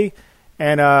Bay,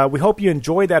 and we hope you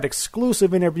enjoyed that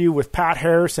exclusive interview with Pat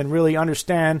Harris and really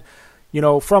understand,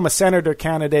 from a senator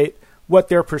candidate, what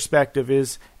their perspective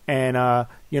is and,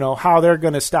 how they're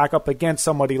going to stack up against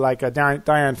somebody like Dianne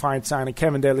Feinstein and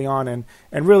Kevin De Leon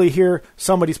and really hear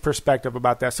somebody's perspective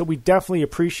about that. So we definitely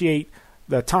appreciate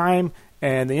the time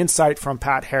and the insight from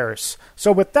Pat Harris.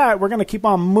 So with that, we're going to keep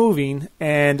on moving.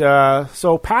 And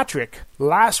so, Patrick,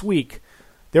 last week,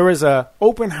 there was an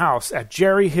open house at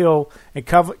Jerry Hill and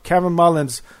Kevin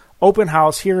Mullins' open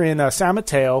house here in San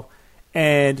Mateo.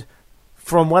 And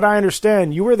from what I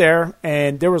understand, you were there,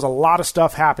 and there was a lot of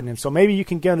stuff happening. So maybe you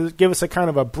can give us a kind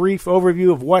of a brief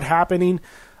overview of what happening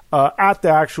at the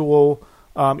actual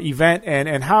event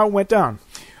and how it went down.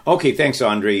 Okay, thanks,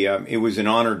 Andre. It was an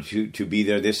honor to be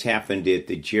there. This happened at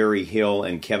the Jerry Hill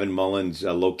and Kevin Mullins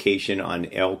location on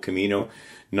El Camino.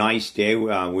 Nice day.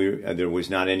 There was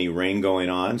not any rain going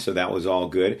on, so that was all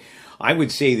good. I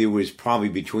would say there was probably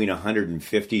between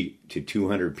 150 to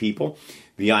 200 people.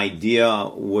 The idea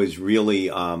was really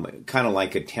kind of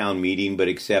like a town meeting, but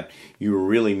except you were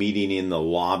really meeting in the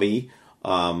lobby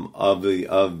of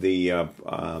the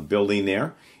building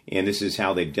there, and this is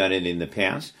how they've done it in the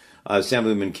past.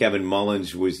 Assemblyman Kevin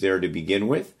Mullins was there to begin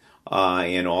with,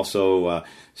 and also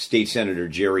State Senator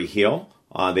Jerry Hill.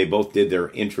 They both did their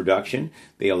introduction.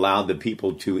 They allowed the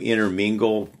people to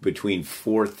intermingle between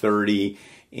 4:30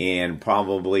 and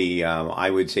probably, I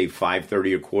would say,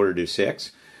 5:30 or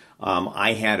 5:45.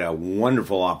 I had a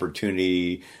wonderful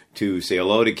opportunity to say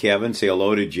hello to Kevin, say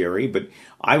hello to Jerry, but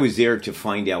I was there to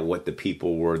find out what the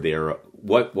people were there,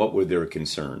 what were their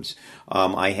concerns.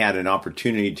 I had an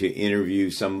opportunity to interview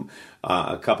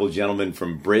a couple of gentlemen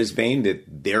from Brisbane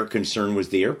that their concern was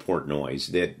the airport noise,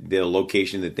 that the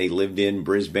location that they lived in,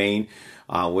 Brisbane,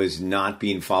 was not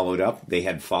being followed up. They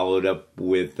had followed up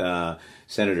with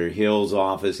Senator Hill's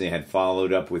office. They had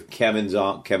followed up with Kevin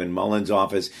Mullins'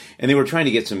 office, and they were trying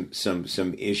to get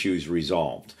some issues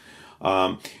resolved.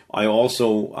 I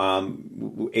also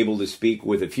able to speak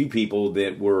with a few people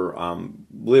that were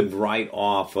lived right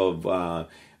off of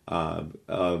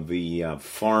the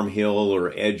Farm Hill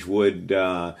or Edgewood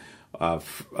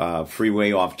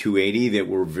freeway off 280 that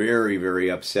were very, very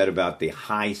upset about the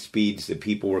high speeds that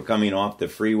people were coming off the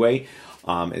freeway,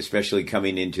 especially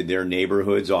coming into their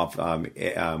neighborhoods off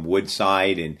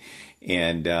Woodside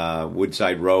and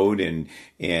Woodside Road and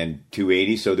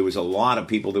 280. So there was a lot of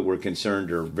people that were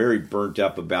concerned or very burnt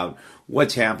up about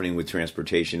what's happening with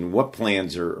transportation, what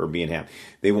plans are being had.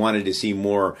 They wanted to see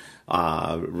more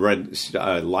red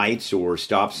lights or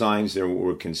stop signs. They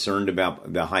were concerned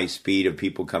about the high speed of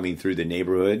people coming through the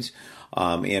neighborhoods.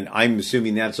 And I'm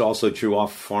assuming that's also true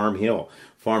off Farm Hill.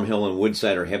 Farm Hill and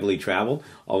Woodside are heavily traveled.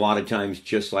 A lot of times,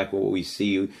 just like what we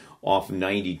see off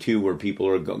 92, where people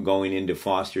are going into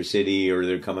Foster City, or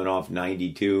they're coming off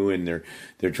 92 and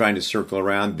they're trying to circle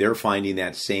around. They're finding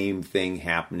that same thing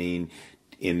happening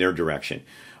in their direction.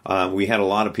 We had a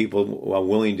lot of people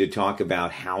willing to talk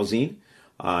about housing.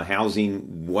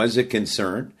 Housing was a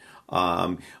concern.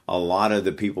 A lot of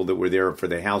the people that were there for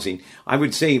the housing, I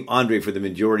would say, Andre, for the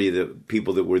majority of the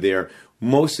people that were there,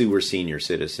 mostly were senior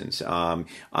citizens. And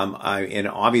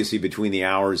obviously between the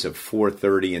hours of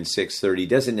 4:30 and 6:30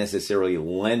 doesn't necessarily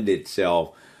lend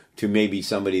itself to maybe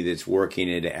somebody that's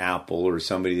working at Apple or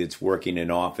somebody that's working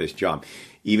an office job.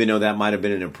 Even though that might have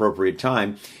been an appropriate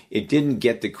time, it didn't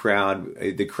get the crowd.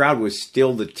 The crowd was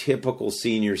still the typical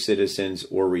senior citizens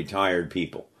or retired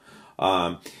people.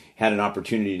 Had an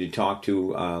opportunity to talk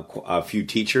to a few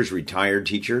teachers, retired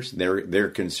teachers. Their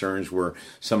concerns were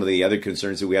some of the other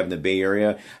concerns that we have in the Bay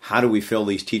Area. How do we fill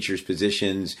these teachers'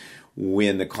 positions?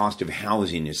 when the cost of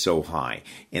housing is so high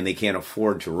and they can't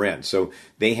afford to rent. So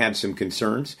they had some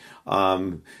concerns.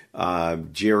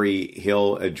 Jerry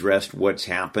Hill addressed what's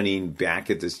happening back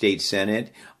at the state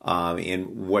Senate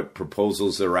and what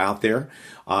proposals are out there.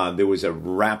 There was a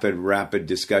rapid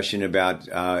discussion about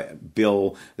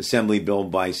Assembly bill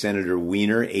by Senator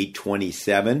Wiener,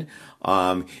 827.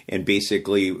 And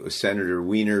basically, Senator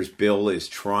Wiener's bill is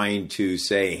trying to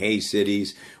say, hey,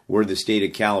 cities, we're the state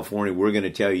of California. We're going to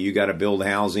tell you got to build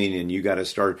housing and you got to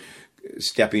start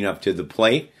stepping up to the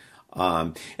plate.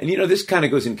 And, this kind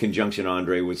of goes in conjunction,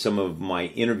 Andre, with some of my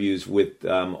interviews with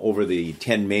over the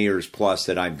 10 mayors plus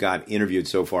that I've got interviewed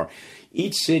so far.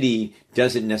 Each city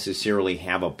doesn't necessarily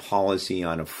have a policy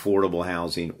on affordable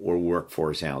housing or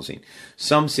workforce housing.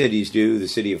 Some cities do. The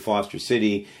city of Foster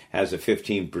City has a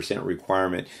 15%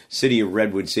 requirement. City of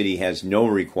Redwood City has no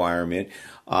requirement.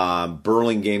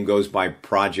 Burlingame goes by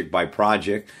project.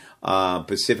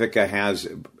 Pacifica has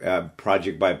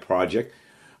project by project.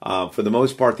 For the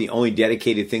most part, the only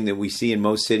dedicated thing that we see in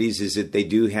most cities is that they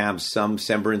do have some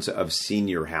semblance of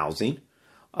senior housing.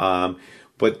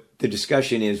 But the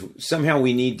discussion is somehow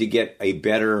we need to get a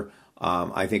better,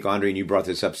 I think, Andre, and you brought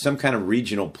this up, some kind of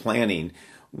regional planning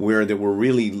where that we're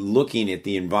really looking at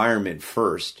the environment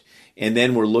first, and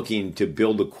then we're looking to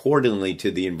build accordingly to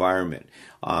the environment.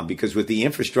 Because with the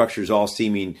infrastructures all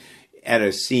seeming at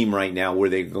a seam right now where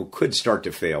they could start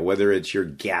to fail, whether it's your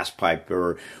gas pipe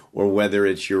or whether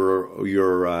it's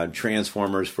your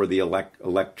transformers for the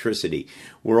electricity.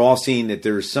 We're all seeing that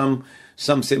there's some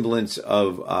semblance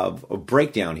of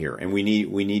breakdown here, and we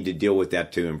need to deal with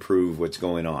that to improve what's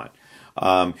going on.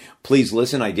 Please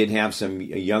listen. I did have some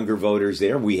younger voters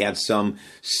there. We had some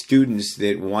students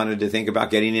that wanted to think about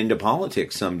getting into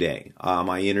politics someday.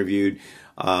 I interviewed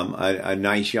a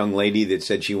nice young lady that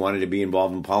said she wanted to be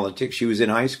involved in politics. She was in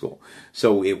high school.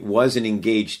 So it was an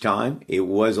engaged time. It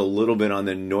was a little bit on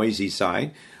the noisy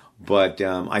side, but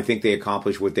I think they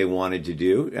accomplished what they wanted to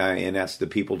do, and that's the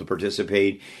people to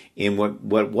participate in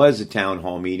what was a town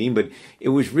hall meeting, but it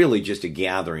was really just a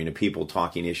gathering of people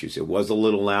talking issues. It was a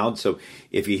little loud, so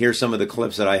if you hear some of the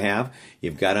clips that I have,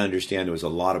 you've got to understand there was a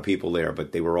lot of people there,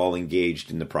 but they were all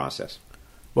engaged in the process.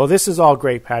 Well, this is all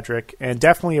great, Patrick, and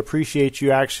definitely appreciate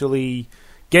you actually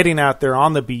getting out there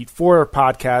on the beat for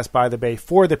Podcast by the Bay,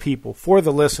 for the people, for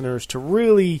the listeners, to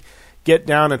really get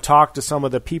down and talk to some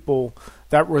of the people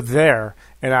that were there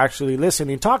and actually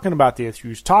listening, talking about the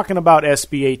issues, talking about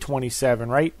SB 827,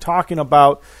 right? Talking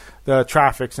about the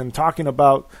traffics and talking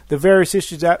about the various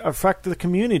issues that affect the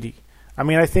community. I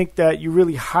mean, I think that you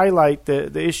really highlight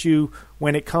the issue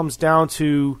when it comes down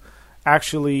to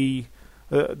actually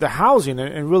the housing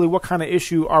and really what kind of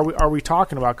issue are we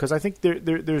talking about? Because I think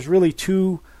there's really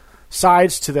two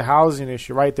sides to the housing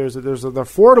issue, right? There's the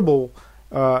affordable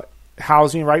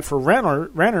housing, right, for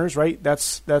renters, right?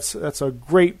 That's a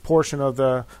great portion of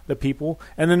the people,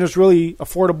 and then there's really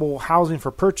affordable housing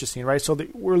for purchasing, right? So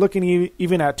we're looking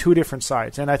even at two different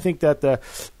sides, and I think that the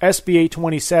SB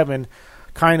 827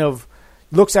 kind of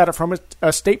looks at it from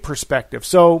a state perspective.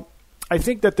 So I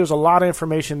think that there's a lot of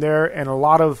information there, and a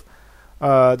lot of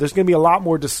there's going to be a lot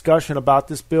more discussion about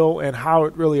this bill and how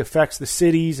it really affects the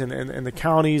cities and the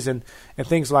counties and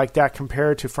things like that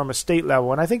compared to from a state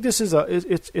level. And I think this is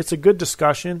it's a good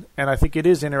discussion, and I think it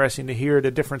is interesting to hear the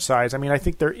different sides. I mean, I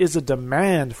think there is a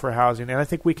demand for housing, and I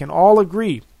think we can all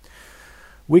agree.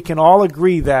 We can all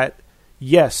agree that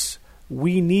yes,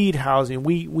 we need housing.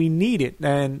 We need it,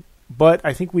 but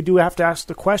I think we do have to ask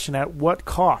the question: at what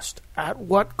cost? At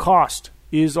what cost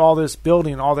is all this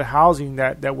building, all the housing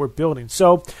that we're building?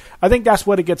 So I think that's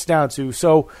what it gets down to.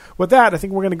 So with that, I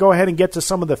think we're going to go ahead and get to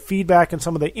some of the feedback and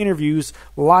some of the interviews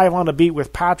live on the beat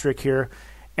with Patrick here.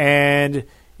 And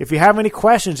if you have any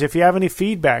questions, if you have any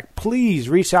feedback, please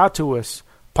reach out to us.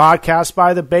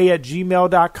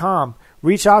 podcastbythebay@gmail.com.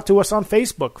 Reach out to us on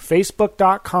Facebook,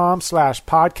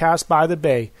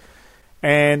 facebook.com/podcastbythebay.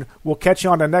 And we'll catch you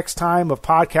on the next time of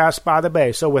Podcast by the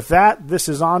Bay. So with that, this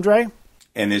is Andre.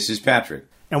 And this is Patrick.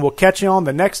 And we'll catch you on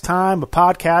the next time of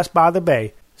Podcast by the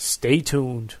Bay. Stay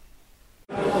tuned.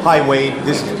 Hi, Wade.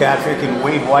 This is Patrick. And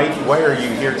Wade White, why are you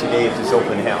here today at this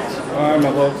open house? I'm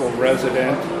a local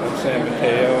resident of San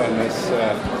Mateo, and this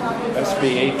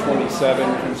SB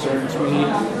 827 concerns me.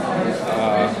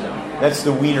 That's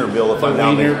the Wiener bill, if I'm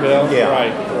not mistaken. The Wiener bill? Yeah.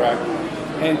 Right, correct.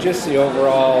 And just the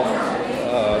overall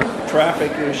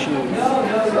traffic issues,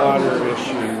 water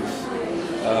issues,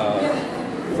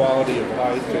 quality of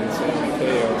life in San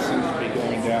Mateo seems to be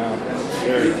going down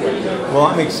very quickly. Well,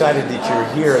 I'm excited that you're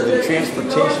here. The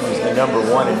transportation is the number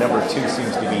one, and number two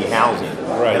seems to be housing.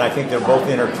 Right. And I think they're both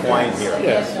intertwined here.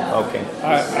 Yes. Okay.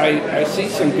 I see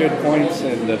some good points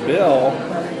in the bill,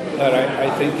 but I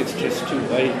think it's just too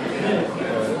late.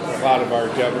 A lot of our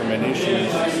government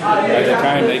issues, by the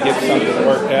time they get something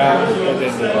worked out and put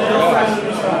into the bill,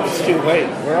 it's too late.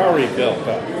 We're already built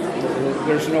up.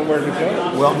 There's nowhere to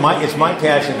go. Well, it's my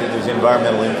passion that those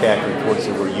environmental impact reports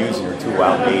that we're using are too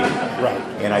outdated. Right.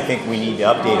 And I think we need to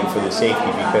update them for the safety,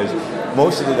 because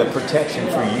most of the protection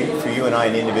for you and I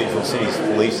in individual cities,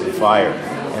 police and fire,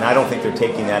 and I don't think they're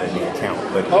taking that into account.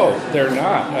 But they're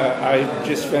not. I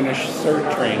just finished CERT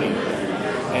training,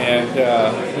 and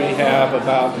we have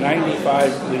about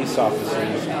 95 police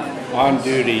officers on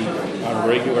duty on a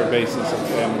regular basis in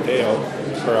San Mateo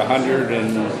for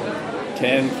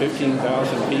 110,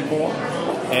 15,000 people.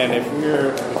 And if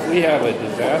we have a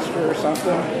disaster or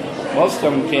something, most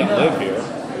of them can't live here,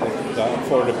 the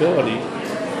affordability,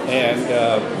 and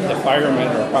the firemen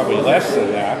are probably less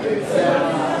than that.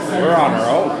 We're on our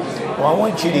own. Well, I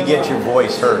want you to get your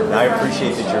voice heard, and I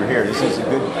appreciate that you're here. This is a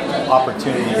good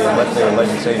opportunity to let the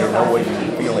legislator know what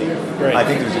you're feeling. Great. I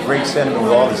think there's a great sentiment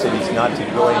with all the cities not to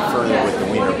go any further with the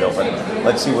Wiener bill, but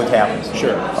let's see what happens.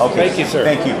 Sure. Okay. Thank you, sir.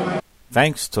 Thank you.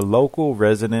 Thanks to local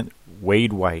resident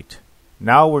Wade White.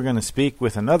 Now we're going to speak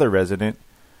with another resident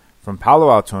from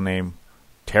Palo Alto named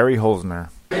Terry Holzner.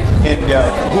 And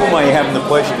who am I having the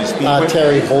pleasure to speak with?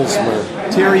 Terry Holzmer.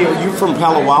 Terry, are you from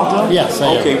Palo Alto? Yes,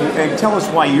 I am. Okay, and tell us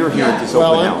why you're here at this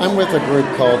Well, open house. I'm with a group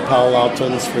called Palo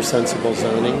Altans for Sensible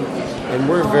Zoning, and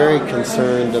we're very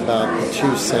concerned about the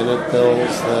two Senate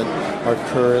bills that are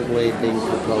currently being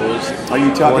proposed. Are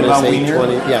you talking about Wiener?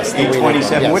 820, yes, the Wiener bill,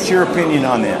 827. yes. What's your opinion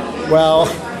on that? Well,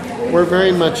 we're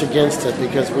very much against it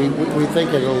because we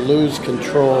think it'll lose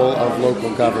control of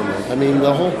local government. I mean,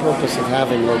 the whole purpose of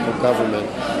having local government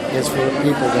is for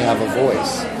people to have a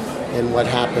voice in what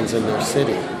happens in their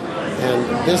city.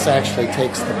 And this actually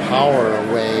takes the power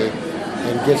away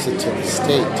and gives it to the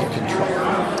state to control.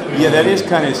 Yeah, that is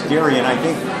kind of scary, and I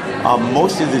think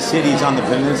most of the cities on the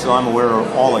peninsula, I'm aware, are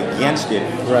all against it.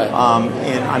 Right.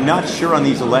 And I'm not sure on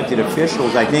these elected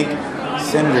officials. I think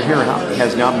Senator here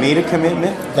has not made a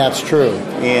commitment. That's true.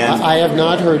 And I have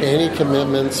not heard any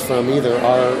commitments from either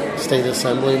our state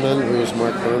assemblyman, who's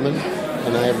Mark Berman,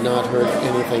 and I have not heard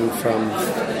anything from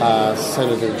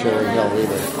Senator Jerry Hill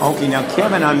either. Okay, now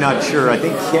Kevin, I'm not sure. I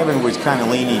think Kevin was kind of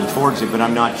leaning towards it, but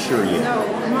I'm not sure yet.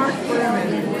 No, Mark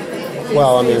Berman is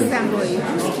Well, I the mean- assembly.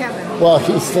 Who's Kevin? Well,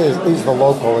 he's the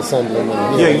local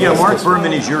assemblyman here. Yeah, in this Mark district.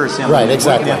 Berman is your assemblyman. Right,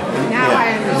 exactly. Now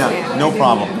I understand. No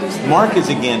problem. Mark is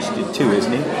against it too,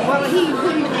 isn't he? Well, he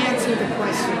wouldn't answer the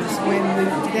questions when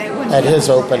At his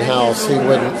open house, he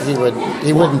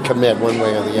wouldn't commit one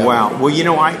way or the other. Wow.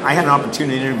 Well, I had an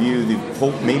opportunity to interview the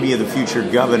hope maybe of the future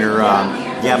governor,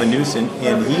 Gavin Newsom,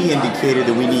 and he indicated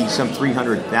that we need some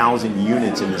 300,000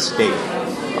 units in the state.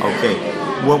 Okay.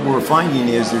 What we're finding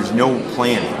is there's no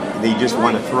planning. They just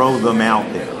want to throw them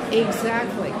out there.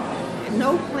 Exactly.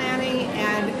 No planning,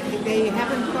 and they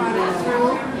haven't thought it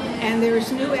through. And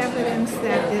there's new evidence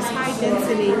that this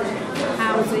high-density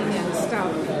housing and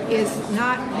stuff is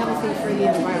not healthy for the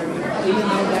environment, even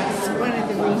though that's one of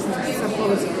the reasons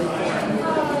supposedly.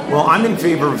 Well, I'm in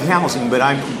favor of housing, but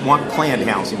I want planned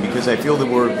housing because I feel that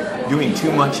we're doing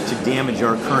too much to damage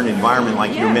our current environment,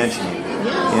 like you're mentioning.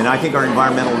 Yes. And I think our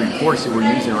environmental reports that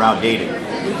we're using are outdated.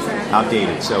 Exactly.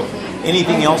 Outdated. So,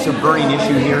 anything else, a burning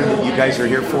issue here that you guys are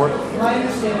here for?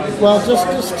 Well,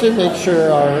 just to make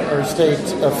sure our state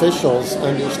officials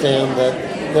understand that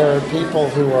there are people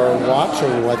who are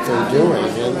watching what they're doing,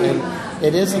 and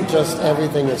it isn't just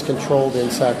everything that's controlled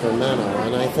in Sacramento.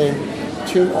 And I think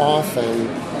too often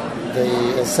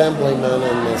the assemblymen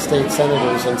and the state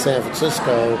senators in San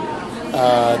Francisco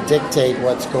dictate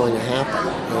what's going to happen.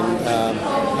 And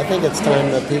I think it's time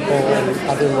that people in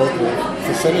other local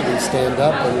vicinities stand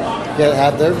up and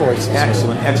have their voices heard.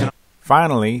 Excellent.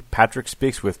 Finally, Patrick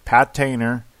speaks with Pat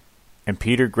Tainer and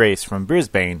Peter Grace from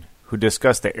Brisbane, who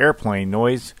discuss the airplane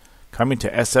noise coming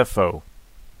to SFO.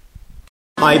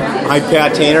 Hi,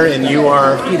 Pat Tainer, and you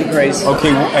are Peter Grace.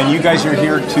 Okay, and you guys are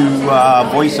here to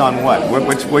voice on what?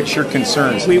 What's your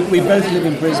concerns? We both live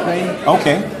in Brisbane.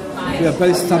 Okay. We are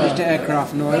both subject to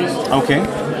aircraft noise. Okay.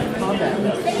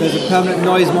 There's a permanent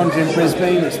noise monitor in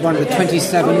Brisbane. It's one of the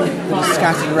 27 that are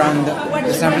scattered around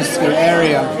the San Francisco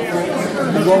area.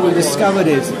 And what we've discovered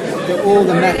is that all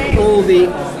the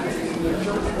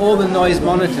noise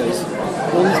monitors,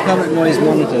 all these permanent noise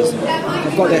monitors,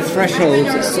 have got their thresholds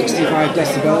at 65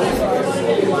 decibels.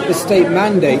 the state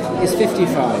mandate is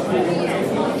 55.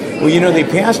 Well, they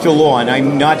passed a law, and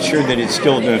I'm not sure that it's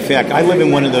still in effect. I live in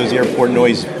one of those airport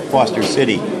noise, Foster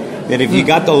City, that if you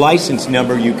got the license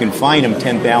number, you can fine them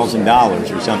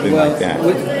 $10,000 or something like that.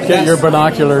 Get your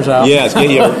binoculars out. Yes, get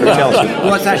your telescope.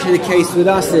 What's actually the case with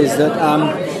us is that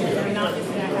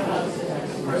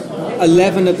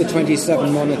 11 of the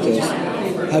 27 monitors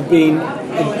have been,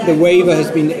 the waiver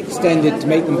has been extended to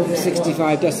make them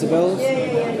 65 decibels.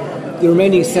 The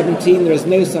remaining 17, there is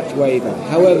no such waiver.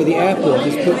 However, the airport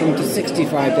has put them to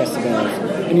 65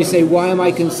 decibels. And you say, why am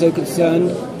I so concerned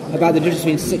about the difference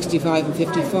between 65 and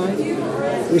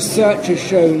 55? Research has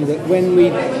shown that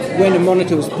when a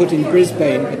monitor was put in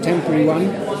Brisbane, a temporary one,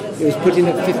 it was put in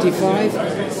at 55,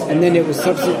 and then it was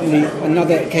subsequently,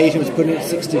 another occasion was put in at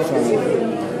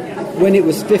 65. When it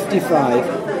was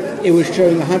 55, it was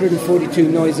showing 142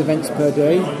 noise events per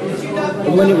day,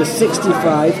 and when it was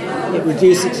 65, it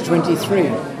reduced it to 23.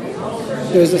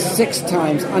 There's a 6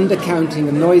 times undercounting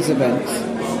of noise events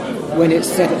when it's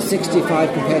set at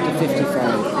 65 compared to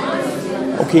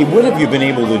 55. Okay, what have you been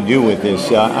able to do with this?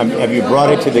 Have you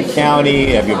brought it to the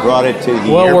county? Have you brought it to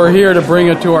the Well, airport? we're here to bring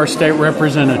it to our state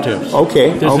representatives.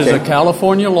 Okay, This is a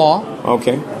California law.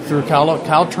 Okay. Through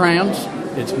Caltrans.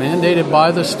 It's mandated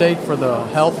by the state for the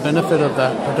health benefit of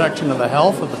the protection of the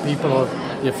health of the people of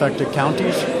the affected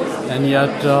counties. And yet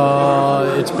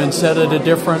it's been set at a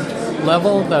different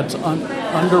level that's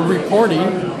under-reporting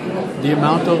the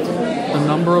amount of the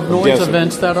number of noise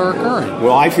events that are occurring.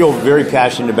 Well, I feel very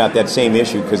passionate about that same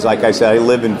issue because, like I said, I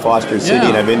live in Foster City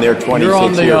and I've been there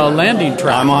 26 years. You're on the landing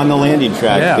track. I'm on the landing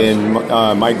track, Yes. and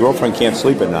my girlfriend can't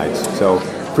sleep at nights. So,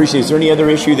 appreciate it. Is there any other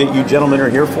issue that you gentlemen are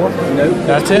here for? No,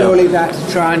 that's it. Purely that to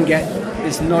try and get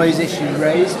this noise issue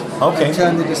raised and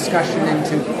turn the discussion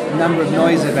into a number of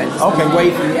noise events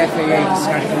away from the FAA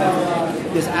discussion of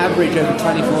this average over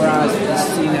 24 hours for the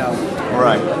casino,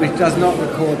 which does not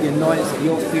record the annoyance that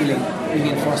you're feeling being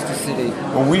in Foster City.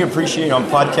 Well, we appreciate it on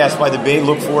Podcast by the Bay.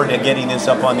 Look forward to getting this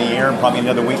up on the air in probably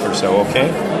another week or so, okay?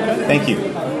 Thank you.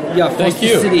 Yeah,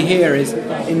 Foster City here is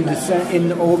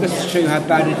in August to show you how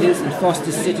bad it is. In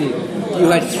Foster City, you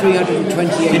had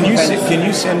 328 events. Can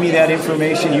you send me that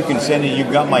information? You can send it.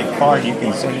 You've got my card. You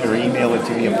can send it or email it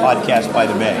to me at Podcast by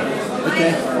the Bay.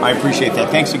 Okay. I appreciate that.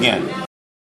 Thanks again.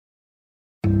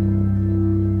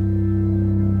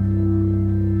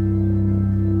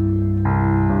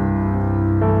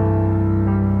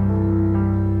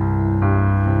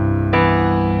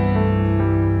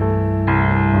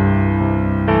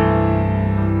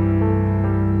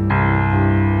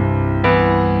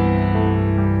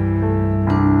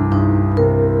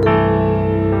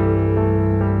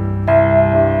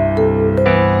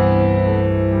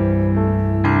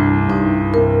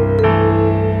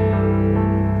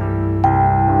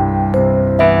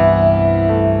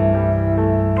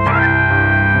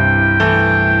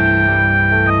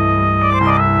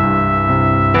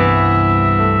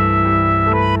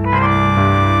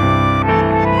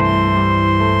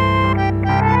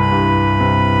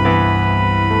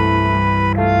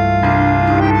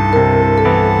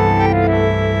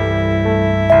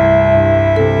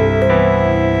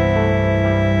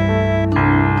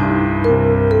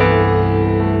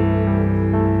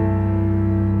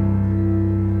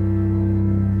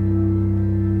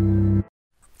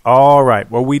 All right.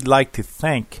 Well, we'd like to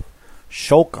thank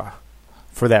Sholka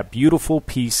for that beautiful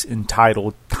piece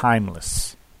entitled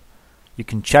Timeless. You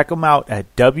can check them out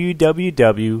at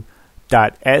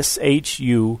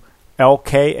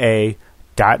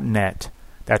www.shulka.net.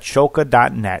 That's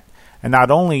Sholka.net. And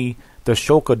not only does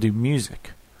Sholka do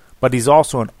music, but he's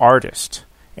also an artist.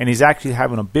 And he's actually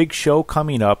having a big show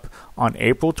coming up on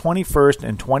April 21st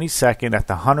and 22nd at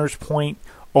the Hunters Point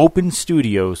Open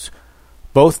Studios,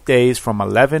 both days from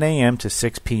 11 a.m. to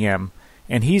 6 p.m.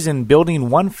 And he's in Building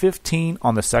 115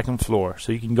 on the second floor.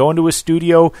 So you can go into his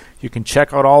studio, you can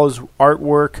check out all his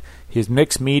artwork, his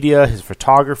mixed media, his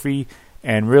photography,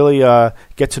 and really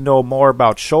get to know more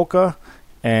about Sholka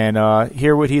and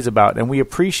hear what he's about. And we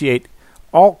appreciate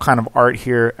all kind of art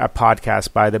here at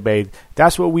Podcast by the Bay.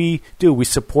 That's what we do. We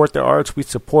support the arts. We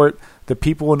support the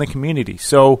people in the community.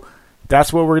 So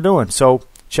that's what we're doing. So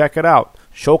check it out.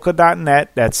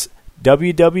 Sholka.net. That's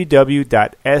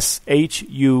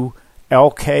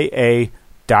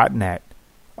www.shulka.net.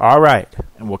 All right.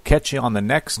 And we'll catch you on the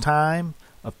next time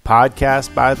of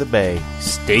Podcast by the Bay.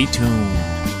 Stay tuned.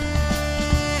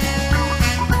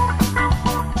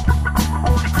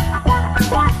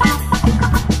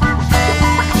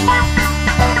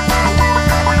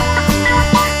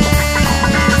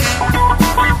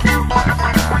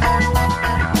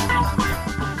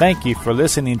 Thank you for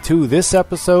listening to this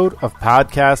episode of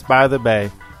Podcast by the Bay.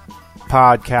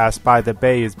 Podcast by the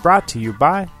Bay is brought to you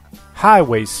by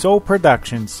Highway Soul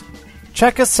Productions.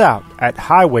 Check us out at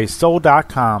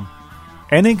highwaysoul.com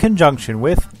and in conjunction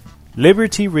with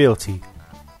Liberty Realty.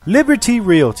 Liberty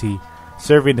Realty,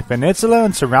 serving the peninsula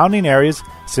and surrounding areas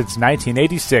since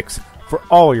 1986 for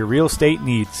all your real estate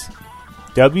needs.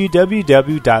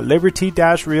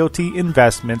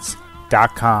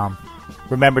 www.liberty-realtyinvestments.com.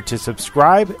 Remember to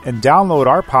subscribe and download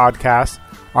our podcast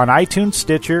on iTunes,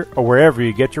 Stitcher, or wherever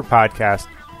you get your podcast.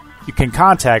 You can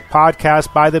contact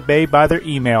Podcast by the Bay by their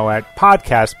email at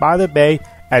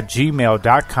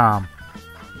podcastbythebay@gmail.com.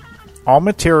 All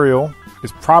material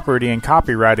is property and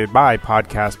copyrighted by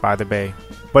Podcast by the Bay,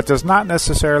 but does not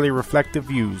necessarily reflect the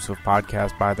views of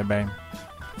Podcast by the Bay.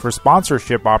 For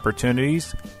sponsorship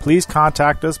opportunities, please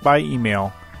contact us by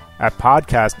email at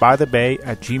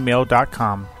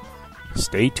podcastbythebay@gmail.com.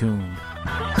 Stay tuned.